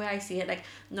was like, the way I see it, like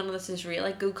none of this is real,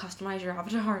 like go customize your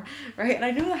avatar, right? And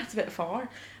I know that's a bit far,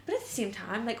 but at the same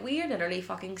time, like we are literally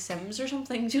fucking Sims or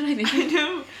something, do you know what I mean? I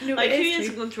know. No, Like it who is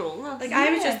is true. controlling us? Like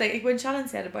I was Yeah. just like when Shannon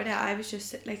said about it, I was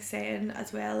just like saying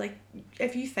as well, like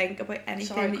if you think about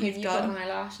anything Sorry, that Queen, you've you got done. an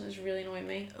eyelash and it's really annoying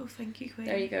me. Oh, thank you, Queen.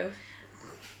 There you go.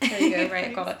 There you go,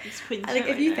 right, got it. It's Queen And, like shit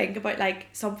if right you now. think about like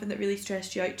something that really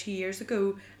stressed you out 2 years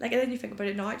ago, like and then you think about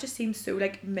it now, it just seems so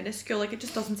like minuscule. Like it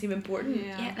just doesn't seem important.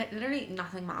 Yeah, like literally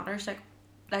nothing matters.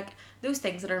 Like those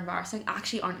things that are embarrassing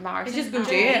actually aren't Like embarrassing. just go at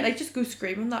do all. it. Like just go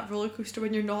scream on that roller coaster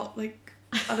when you're not like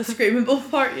at a screamable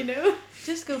part, you know.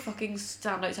 Just go fucking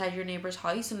stand outside your neighbour's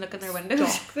house and look in their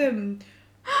windows. Stalk them.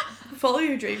 Follow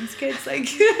your dreams, kids. Like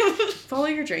Follow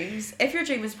your dreams. If your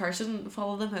dream is person,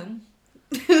 follow them home.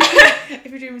 if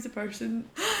your dream is a person,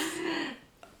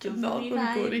 Joe I'm not from going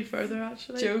to go Levi. any further.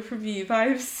 Actually, Joe from You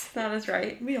Vibes. That is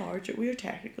right. we are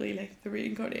technically like the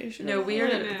reincarnation. No, of we are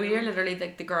I know. we are literally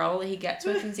like the girl that he gets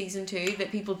with in season 2 that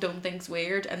people don't think's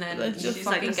weird, and then That's you just She's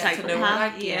like fucking a get to know her.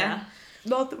 psychopath. Like, Yeah.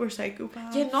 Not that we're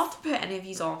psychopaths. Yeah, not to put any of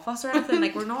yous off us or anything.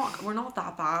 Like we're not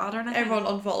that bad or anything. Everyone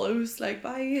unfollows. Like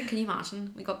bye. Can you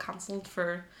imagine? We got cancelled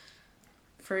for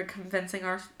convincing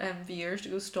our viewers to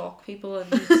go stalk people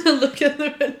and Look in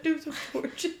the windows with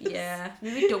torches. yeah,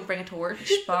 maybe don't bring a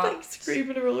torch, but Like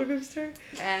screaming a roller coaster.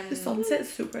 The um, sunset's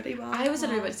so pretty. Wow. I was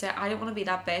literally about to say I don't want to be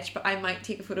that bitch, but I might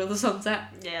take a photo of the sunset.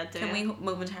 Yeah, do Can it. we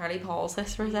momentarily pause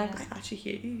this for a sec? I actually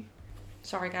hate you.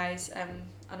 Sorry guys,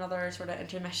 another sort of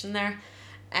intermission there.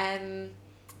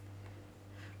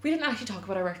 We didn't actually talk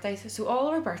about our birthdays. So all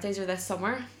of our birthdays are this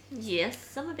summer, Yes,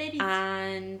 summer babies.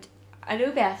 and I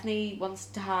know Bethany wants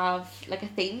to have like a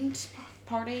themed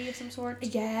party of some sort.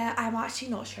 Yeah, I'm actually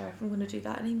not sure if I'm going to do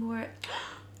that anymore.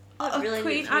 That really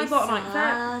Queen, makes I me bought an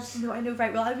outfit. sad. No, I know,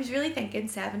 right. Well, I was really thinking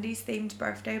 70s themed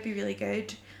birthday would be really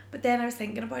good. But then I was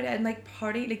thinking about it, and like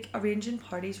arranging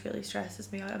parties really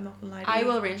stresses me out. I'm not going to lie to I you.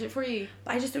 will arrange it for you.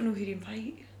 But I just don't know who to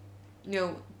invite.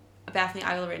 No, Bethany,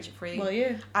 I will arrange it for you. Will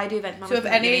you? I do event So if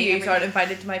management any of uni you every- aren't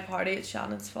invited to my party, it's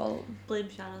Shannon's fault. Blame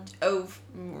Shannon. Oh,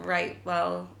 right.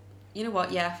 Well, you know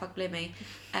what? Yeah, fuck, blame me.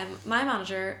 My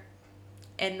manager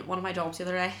in one of my jobs the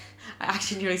other day, I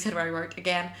actually nearly said where I work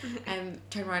again,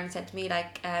 turned around and said to me,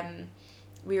 like,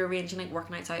 we were arranging like work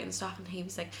nights out and stuff, and he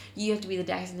was like, you have to be the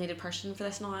designated person for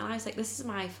this now, and I was like, this is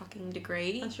my fucking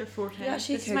degree. That's your forte. Yeah,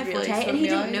 she This is could my really forte, sort and he me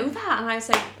didn't out. know that, and I was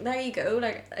like, there you go,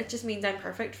 like, it just means I'm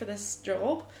perfect for this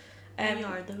job. You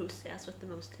are the hostess with the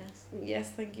mostess. Yes,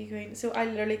 thank you, Queen. So I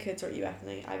literally could sort you,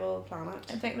 Bethany. I will plan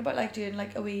it. I'm thinking about like doing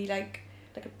like a wee like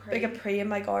Like a like a pre in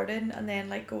my garden and then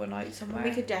like going out somewhere.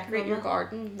 We could decorate your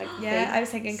garden. Like Yeah, big. I was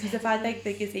thinking because if I had like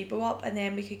the gazebo up and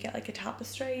then we could get like a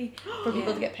tapestry for people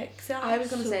Yeah. to get pics at. I was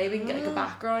gonna So say we can get like a cool.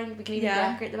 background. We can even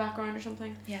Yeah. decorate the background or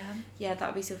something. Yeah. Yeah, that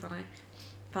would be so funny.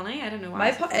 Funny? I don't know why. My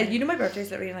it's so funny. you know my birthday's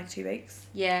literally in like 2 weeks.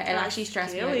 Yeah, it That's actually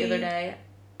stressed me out the scary. other day.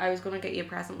 I was gonna get you a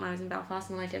present when I was in Belfast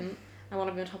and then I didn't. I want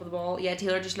to be on top of the ball. Yeah,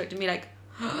 Taylor just looked at me like,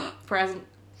 present.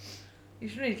 You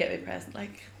should really get me a present,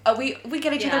 like We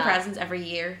get each other Yeah. presents every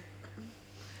year.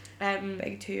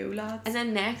 big 2 lads. And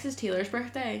then next is Taylor's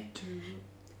birthday.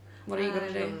 What are you gonna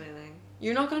I do? don't know anything.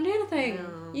 You're not gonna do anything.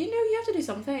 No. You know you have to do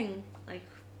something.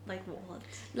 Like what?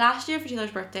 Last year for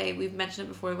Taylor's birthday, we've mentioned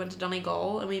it before. We went to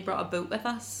Donegal and we brought a boat with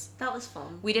us. That was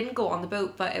fun. We didn't go on the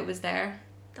boat, but it was there.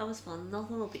 That was fun.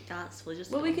 Nothing will beat that. So we'll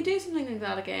just. Well, we could do something like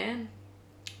that again,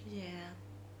 Yeah.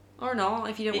 or not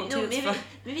if you don't want to. It's maybe fine.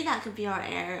 maybe that could be our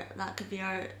That could be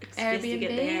our excuse to get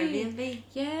the Airbnb.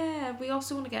 Yeah, we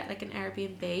also want to get like an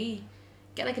Airbnb,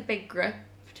 get like a big group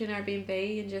to an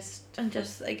Airbnb and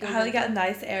just like Go how they with get a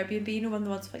nice Airbnb, you know, one of the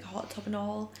ones with like a hot tub and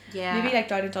all. yeah. Maybe like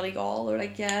down in Donegal or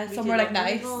like We somewhere do like love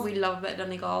nice. Donegal. we love a bit of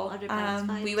Donegal. 100 pounds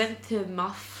vibes. We went to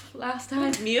Muff last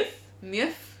time. Muff.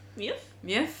 Muff.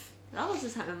 Muff. That was the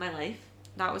time in my life.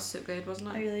 That was so good, wasn't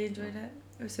I it? really enjoyed it.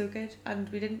 It was so good, and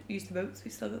we didn't use the boats.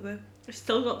 We still got the boat, We've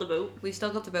still got the boat. We've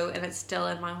still got the boat and it's still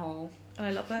in my hall. and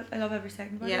I love it. I love every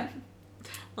second about Yeah. it.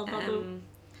 Love that boat.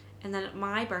 And then at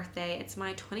my birthday, it's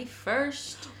my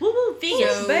 21st. Woo woo,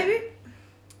 Vegas. So- Baby.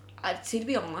 See, to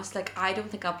be honest, like I don't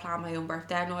think I'll plan my own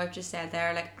birthday. I know I've just said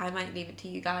there, like I might leave it to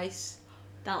you guys.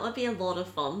 That would be a lot of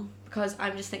fun. Because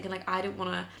I'm just thinking, like, I don't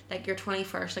want to, like, your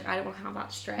 21st, like, I don't want to have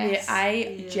that stress. Yeah, I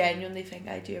Yeah. genuinely think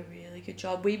I do a really good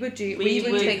job. We would We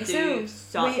would would think do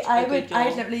so. such I a good would. job.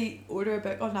 I'd literally order a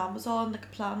book on Amazon, like a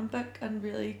planning book, and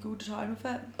really go to town with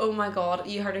it. Oh my god,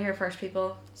 you heard it here first,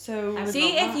 people. So I would See,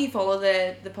 love if that. you follow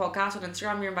the podcast on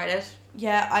Instagram, you're invited.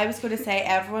 yeah, I was going to say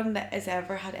everyone that has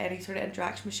ever had any sort of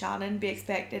interaction with Shannon be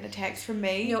expecting a text from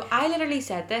me. You know, I literally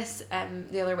said this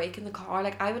the other week in the car,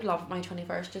 like, I would love my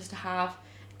 21st just to have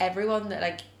everyone that,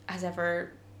 like, has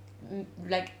ever,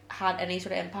 like, had any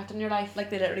sort of impact on your life. Like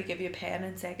they literally give you a pen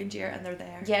in second year and they're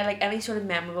there. Yeah, like, any sort of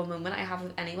memorable moment I have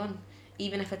with anyone.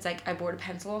 Even if it's, like, I bored a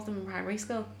pencil off them in primary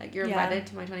school. Like, you're Yeah. invited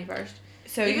to my 21st.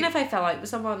 So Even if I fell out with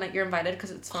someone, like, you're invited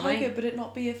because it's how funny. good would it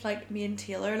not be if like me and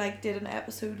Taylor like did an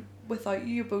episode without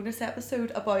you, a bonus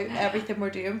episode about everything we're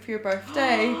doing for your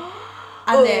birthday, and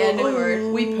Oh, then my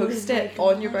word. we post my it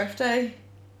on your God. birthday.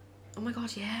 Oh my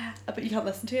god, yeah. But you can't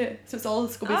listen to it, so it's all going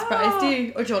to be a surprise to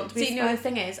you. Or do you want it to be See, a no, the surprise?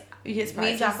 thing is, You hate me and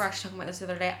surprises. Jack were actually talking about this the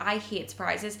other day. I hate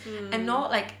surprises. And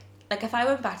not like if I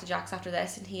went back to Jack's after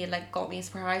this and he had like got me a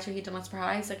surprise or he'd done a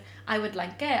surprise, like I would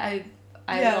like it. I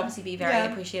Yeah. would obviously be very Yeah.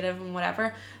 appreciative and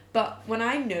whatever. But when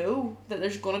I know that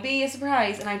there's gonna be a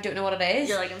surprise and I don't know what it is,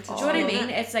 You're like, I'm do you know what I Oh. mean?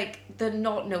 It's like the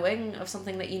not knowing of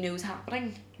something that you know is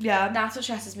happening. Yeah. That's what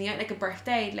stresses me out. Like a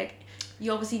birthday, like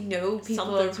you obviously know people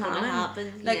something's are gonna planning.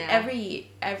 happen. Like yeah.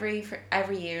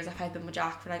 every year as if I've been with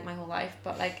Jack for like my whole life,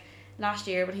 but like last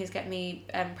year when he's getting me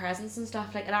presents and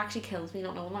stuff, like it actually kills me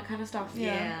not knowing that kind of stuff. Yeah.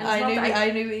 Yeah. And it's not that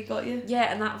I knew he got you.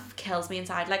 Yeah, and that kills me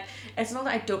inside. Like it's not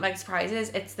that I don't like surprises,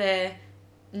 it's the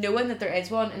knowing that there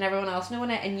is one and everyone else knowing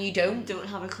it and you don't. don't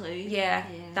have a clue. Yeah,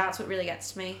 Yeah. that's what really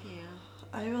gets to me. Yeah.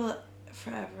 I will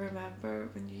forever remember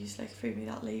when you used like threw me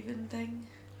that leaving thing.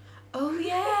 Oh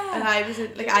yeah. And I was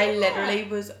like, I literally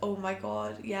was, oh my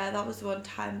god, yeah, that was the one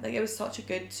time, like, it was such a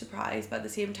good surprise, but at the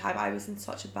same time, I was in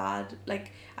such a bad,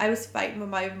 like, I was fighting with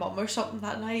my mum or something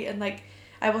that night, and, like,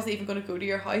 I wasn't even going to go to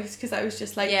your house, because I was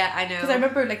just, like, yeah, I know. because I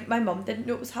remember, like, my mum didn't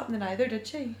know it was happening either, did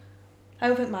she? I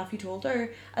don't think Matthew told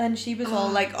her, and then she was all,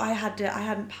 like, I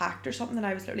hadn't packed or something, and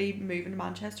I was literally moving to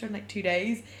Manchester in, like, 2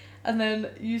 days, and then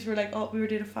you were like, oh, we were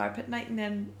doing a fire pit night, and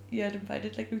then you had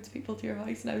invited, like, loads of people to your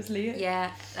house, and I was late.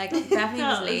 Yeah, like definitely was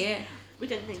That was- late. We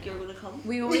didn't think you were gonna come.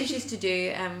 We always used to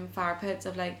do fire pits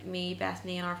of like me,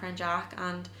 Bethany, and our friend Jack.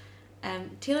 And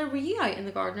Taylor, were you out in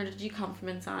the garden or did you come from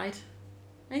inside?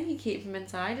 I think you came from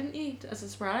inside, didn't you? As a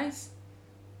surprise.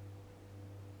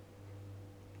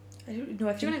 I don't know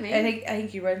if Do you know you, what I mean? I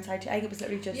think you were inside. I think it was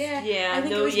literally just Yeah, Yeah, I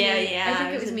think no, it was yeah, me. yeah, I think I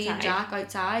it was was me and inside. Jack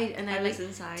outside, and I then was like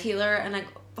inside. Taylor and like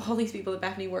all these people that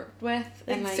Bethany worked with,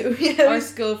 and like so, yeah, our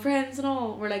school friends and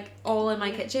all were like all in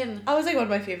my kitchen. I was like one of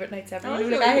my favourite nights ever. That You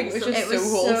was know, like, I really think it was wholesome. just It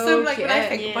was so so wholesome. Like when I cute.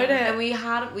 think Yeah. about it.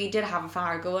 And we did have a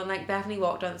fire going. Like Bethany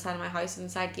walked down the side of my house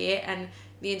inside gate, and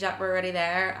me and Jack were already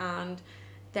there. And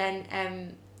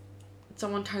then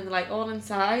someone turned the light on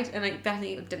inside, and like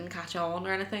Bethany didn't catch on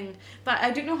or anything. But I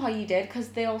don't know how you did, because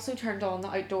they also turned on the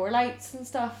outdoor lights and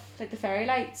stuff, like the fairy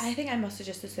lights. I think I must have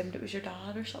just assumed it was your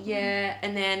dad or something. Yeah,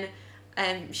 and then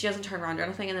she doesn't turn around or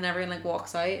anything, and then everyone like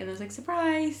walks out, and it's like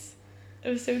surprise. It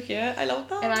was so cute. I love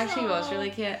that. It actually was really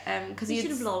cute. Because You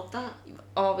should have vlogged that.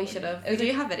 Oh, we should have. It We was do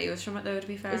like- have videos from it though. To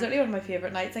be fair. It was only one of my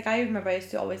favourite nights. Like, I remember I used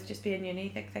to always just be in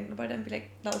uni, like, thinking about it and be like,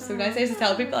 that was so nice. I used to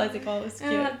tell people, I was like, oh, it was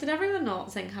cute. Did everyone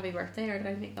not sing happy birthday, or did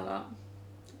I make that up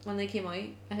when they came out?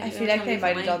 I feel like they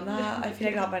might have done that. I feel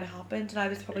like that might have happened, and I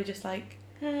was probably just like,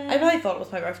 I probably thought it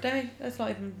was my birthday. That's not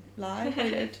even lie. I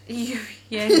did. You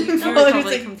were I was probably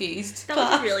like- confused. That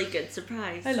was a really good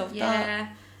surprise. I love that.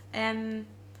 Yeah.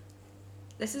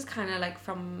 This is kind of like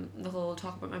from the whole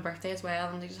talk about my birthday as well,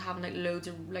 and just having like loads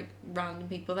of like random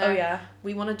people there. Oh yeah,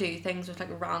 We want to do things with like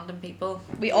random people.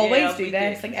 we always Yeah, do we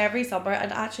this do. like every summer.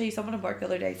 And actually, someone at work the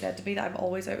other day said to me that I'm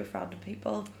always out with random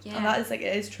people, Yeah. and that is like,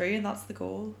 it is true, and that's the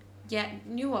goal. Yeah,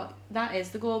 you know what? That is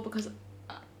the goal, because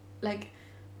like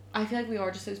I feel like we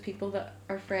are just those people that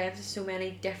are friends with so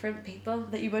many different people.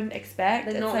 That you wouldn't expect.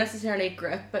 Like It's not like, necessarily a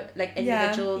group, but like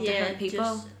Yeah. individual different people.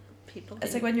 Just people.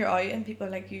 it's like when you're out and people are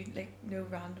like, you like know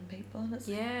random people, and it's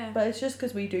Yeah. but it's just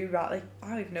because we do like, I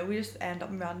don't even know, we just end up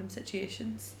in random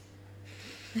situations.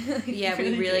 Yeah,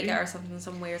 we really do. get ourselves in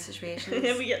some weird situations.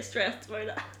 Yeah, we get stressed about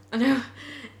that. I know.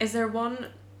 Is there one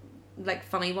like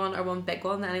funny one or one big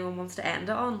one that anyone wants to end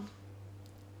it on?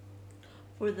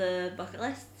 For the bucket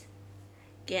list,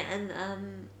 getting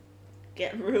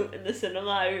Root in the cinema.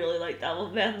 I really like that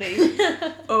one, Bethany.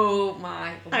 Oh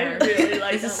my I word. really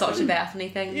like This that is such one. a Bethany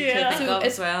thing Yeah. to think So of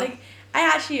it's as well. like,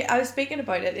 I was speaking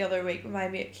about it the other week with my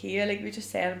mate Kia, like we were just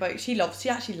saying about, she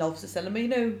actually loves the cinema, you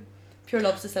know, pure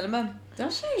loves the cinema.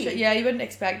 Does Yeah, you wouldn't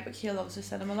expect, but Kia loves the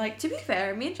cinema. Like, To be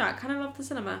fair, me and Jack kind of love the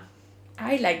cinema.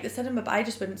 I like the cinema, but I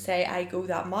just wouldn't say I go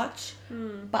that much.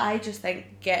 But I just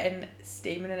think getting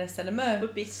steaming in a cinema,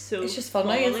 Would be so. it's just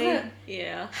funny, isn't it?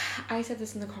 Yeah. I said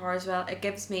this in the car as well. It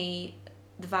gives me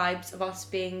the vibes of us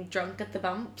being drunk at the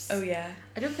bumps. Oh yeah.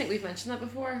 I don't think we've mentioned that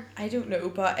before. I don't know,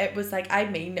 but it was like, I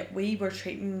mean, we were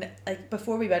treating, like,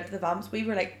 before we went to the Vamps, we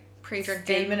were like Pre-drinking.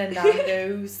 steaming in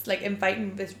Nando's, like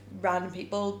inviting this random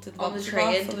people to the On the Vamps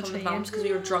train with us, to come to the bumps because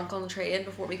we were drunk on the train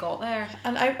before we got there.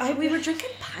 And I We were drinking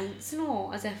pints and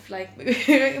all, as if like we were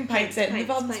drinking pints in the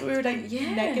Pints, Vamps. We were like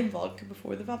yeah. necking vodka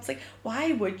before the Vamps. Like,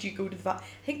 why would you go to the Vamps?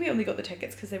 I think we only got the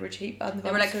tickets because they were cheap, and the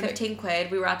they were like Vamps 15 quid.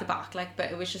 We were at the back, like,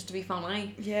 but it was just to be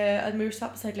funny. Yeah, and we were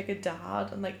sat beside like a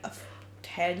dad and like a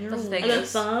 10-year-old. That's the thing. And It a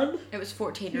was- fan. It was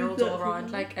 14-year-olds all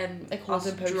around, like, and Like us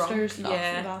holding posters drunk. and stuff in the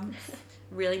Yeah, Vamps.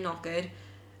 really not good.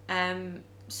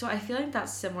 So I feel like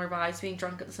that's similar vibes being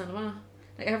drunk at the cinema.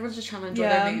 Like everyone's just trying to enjoy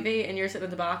Yeah. their movie, and you're sitting in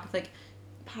the back with like,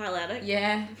 Paralytic.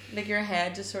 yeah, like your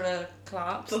head just sort of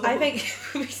collapsed. I think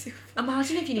it would be so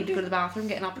Imagine if you need to go to the bathroom,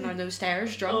 getting up and down those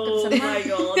stairs drunk Oh at the cinema. my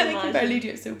god. I can imagine. barely do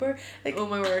it sober. Like, Oh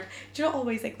my word. do you know,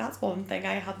 always like, that's one thing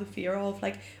I have the fear of.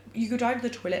 Like, you go down to the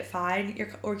toilet fine,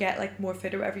 or get like more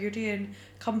food or whatever you're doing,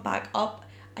 come back up,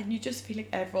 and you just feel like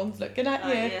everyone's looking at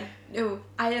you. Yeah. No,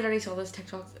 I literally saw this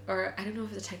TikTok, or I don't know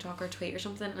if it's a TikTok or a tweet or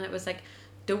something, and it was like,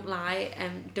 don't lie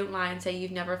and say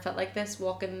you've never felt like this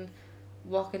walking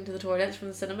to the toilets from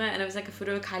the cinema, and it was like a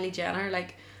photo of Kylie Jenner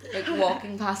like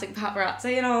walking past like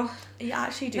paparazzi and all. You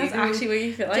actually do. That's though. actually what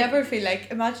you feel like. Do you ever feel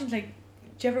like, imagine like,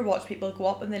 do you ever watch people go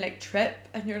up and they like trip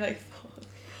and you're like, fuck.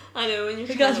 I know when you're.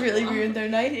 Like, that's trying to really walk. ruined their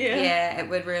night. Yeah. Yeah, it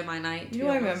would ruin my night. to You be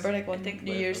know, I honest. remember like one think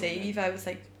New it Year's would. Eve, I was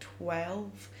like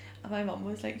 12, and my mum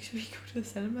was like, should we go to the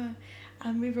cinema?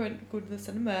 And we were going to the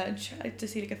cinema and tried to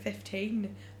see like a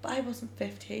 15, but I wasn't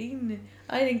 15.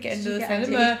 I didn't get Did into you the get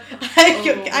cinema. Oh, I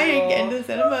didn't get no. into the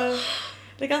cinema.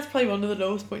 Like, that's probably one of the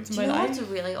lowest points in Do my you know life. what's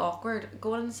really awkward?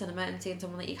 Going in the cinema and seeing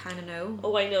someone that you kind of know.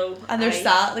 Oh, I know. And they're I-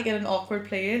 sat like in an awkward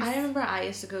place. I remember I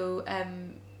used to go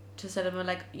to cinema,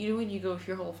 like, you know when you go with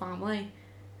your whole family,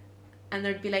 and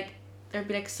there'd be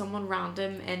like someone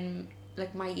random in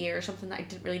like my year or something that I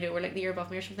didn't really know, or like the year above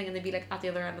me or something, and they'd be like at the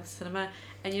other end of the cinema,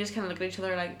 and you just kind of look at each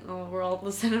other like, oh, we're all at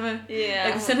the cinema. Yeah.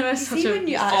 Like the cinema is such See, a when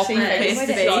you awkward actually place think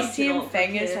to about it, be. it's the same Awkward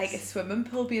thing as place. like a swimming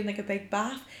pool being like a big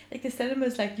bath. Like, the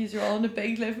cinema's like, you're all in a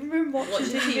big living room watching Watching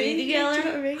TV TV together. Do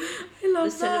you know what I mean? I The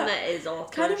love cinema that. is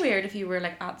awkward. Kind of weird if you were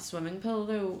like at the swimming pool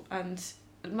though, and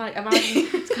like imagine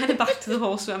it's kind of back to the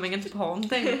whole swimming and pond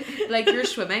thing. Like you're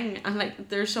swimming and like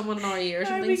there's someone in our year or Why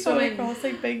are something we going swimming. across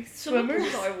like big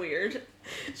Swimmers swimmers? are weird.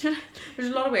 There's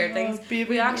a lot of weird Oh, things. baby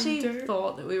We actually winter.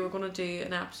 thought that we were going to do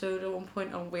an episode at one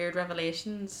point on weird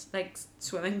revelations, like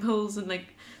swimming pools and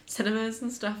like cinemas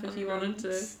and stuff if you wanted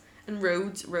to. And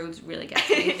roads really get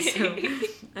me. So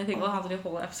I think we'll have to do a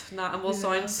whole episode on that, and we'll Yeah.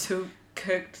 sound so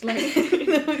cooked. Like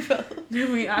No, we will.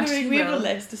 no, we actually we have a will.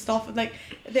 list of stuff, and like,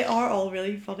 they are all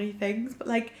really funny things, but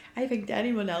like, I think to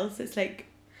anyone else it's like,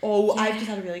 oh, I've Yeah. just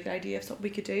had a really good idea of something we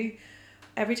could do.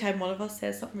 every time one of us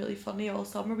says something really funny all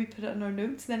summer, we put it in our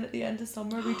notes, and then at the end of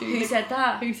summer we do. Who like, said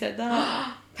that? Who said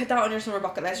that? Put that on your summer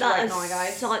bucket list That right is now,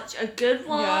 guys. such a good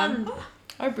one.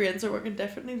 Our brains are working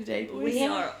differently today, boys. We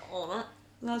are on it.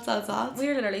 That's.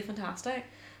 We're literally fantastic.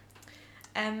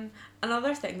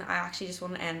 Another thing that I actually just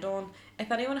want to end on,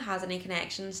 if anyone has any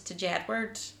connections to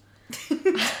Jedward,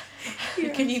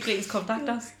 can you please contact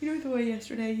us? You know the way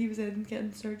yesterday he was in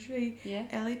getting surgery? Yeah.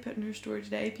 Ellie put in her story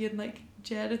today being like,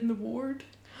 Jed in the ward.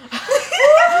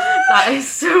 That is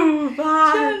so Jed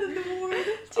bad. in the ward.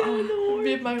 Jed in the ward.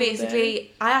 Made my whole day.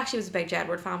 Basically, I actually was a big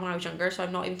Jedward fan when I was younger, so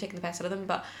I'm not even taking the piss out of them,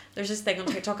 but there's this thing on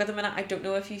TikTok at the minute, I don't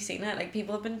know if you've seen it, like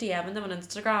people have been DMing them on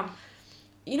Instagram.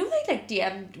 You know, they like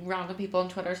DM random people on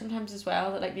Twitter sometimes as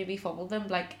well that like maybe followed them,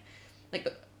 like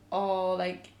oh,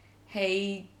 like,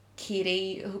 hey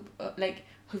Katie, hope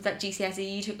that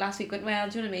GCSE you took last week went well.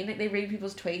 Do you know what I mean? Like they read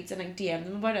people's tweets and like DM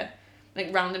them about it,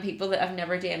 like random people that have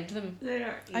never DM'd them.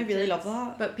 I really love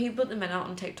that. But people at the minute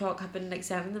on TikTok have been like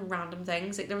sending them random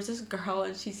things. Like there was this girl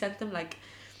and she sent them like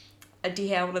a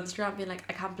DM on Instagram being like,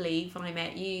 I can't believe when I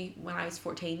met you when I was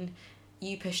 14,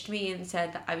 you pushed me and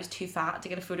said that I was too fat to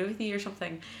get a photo with you or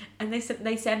something. And they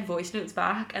send voice notes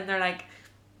back and they're like,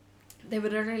 they were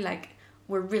literally like,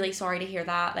 we're really sorry to hear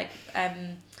that. Like,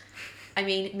 I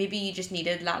mean, maybe you just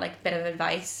needed that like bit of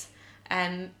advice.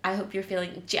 I hope you're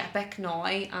feeling jepic now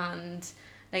and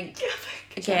like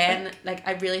again, like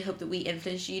I really hope that we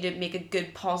influenced you to make a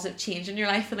good positive change in your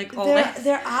life and like all this.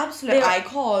 They're absolute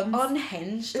icons.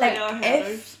 Unhinged. Like are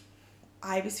if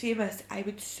I was famous, I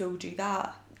would so do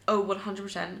that. Oh,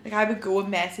 100%. Like I would go and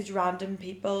message random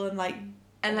people and like.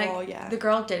 And like oh, yeah. the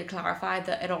girl did clarify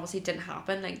that it obviously didn't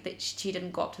happen, like that she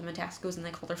didn't go up to them at Tesco's and they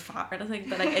called her fat or anything,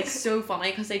 but like it's so funny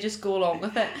because they just go along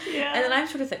with it. Yeah. And then I'm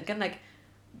sort of thinking like,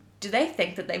 do they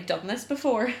think that they've done this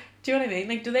before? Do you know what I mean?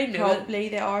 Like, do they know it? Probably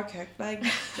they are cooked, like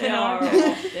They are off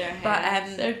their But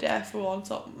heads. they're definitely on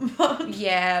something.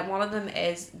 yeah, one of them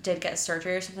did get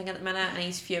surgery or something at the minute, and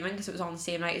he's fuming because it was on the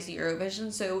same night as the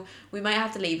Eurovision. So we might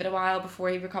have to leave it a while before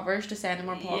he recovers to send him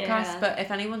our podcast. Yeah. But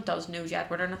if anyone does know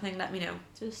Jedward or anything, let me know.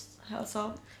 Just Hell's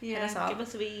up. yeah, us up. give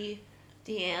us a wee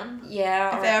DM.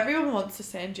 Yeah, If everyone wants to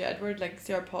send Jedward like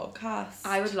to our podcast,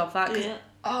 I would love that. 'Cause- Yeah.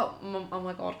 oh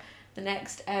my god, the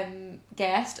next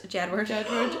guest, Jedward.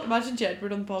 Jedward. Imagine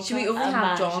Jedward on the podcast. Should we only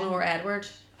have John Imagine. or Edward?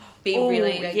 Be Oh,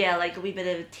 really like, yeah, like a wee bit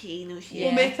of a tea, no shit. Yeah.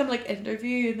 We'll make them like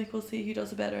interview and like we'll see who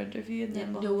does a better interview and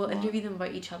then no, we'll have them interview on. them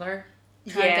about each other.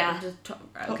 Try Yeah. and get them to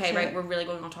Talk okay, shit. right, we're really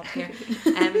going on topic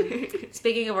here.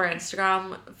 Speaking of our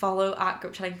Instagram, follow at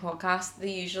Group Chatting Podcast,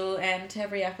 the usual end to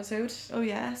every episode. Oh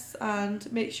yes, and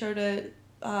make sure to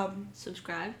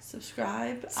Subscribe.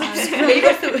 subscribe. Subscribe. And leave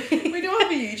us we don't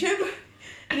have a YouTube.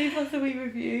 Leave us a wee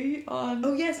review on.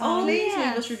 Oh yes, Oh, please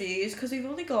yes. leave us reviews because we've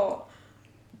only got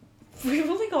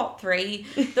 3.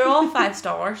 They're all 5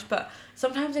 stars, but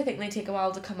sometimes I think they take a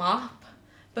while to come up.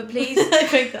 But please, I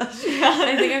think that's.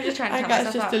 I think I'm just trying to I tell guess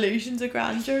myself just that. delusions of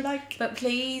grandeur, like. But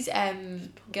please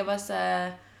give us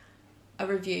a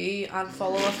review and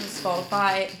follow us on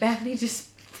Spotify. Bethany just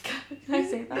can I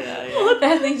say that? Yeah.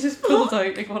 Bethany just pulled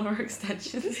out like one of her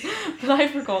extensions. But I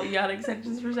forgot you had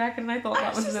extensions for a second and I thought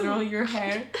that was literally your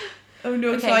hair. Oh no,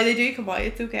 Okay. sorry, they do come out.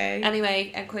 It's okay.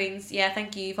 Anyway, Queens, yeah,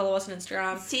 thank you. Follow us on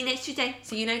Instagram. See you next Tuesday.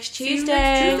 See you next See you Tuesday.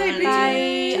 next Tuesday, Bye.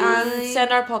 bitches. And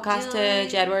send our podcast to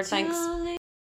Jedward. Thanks.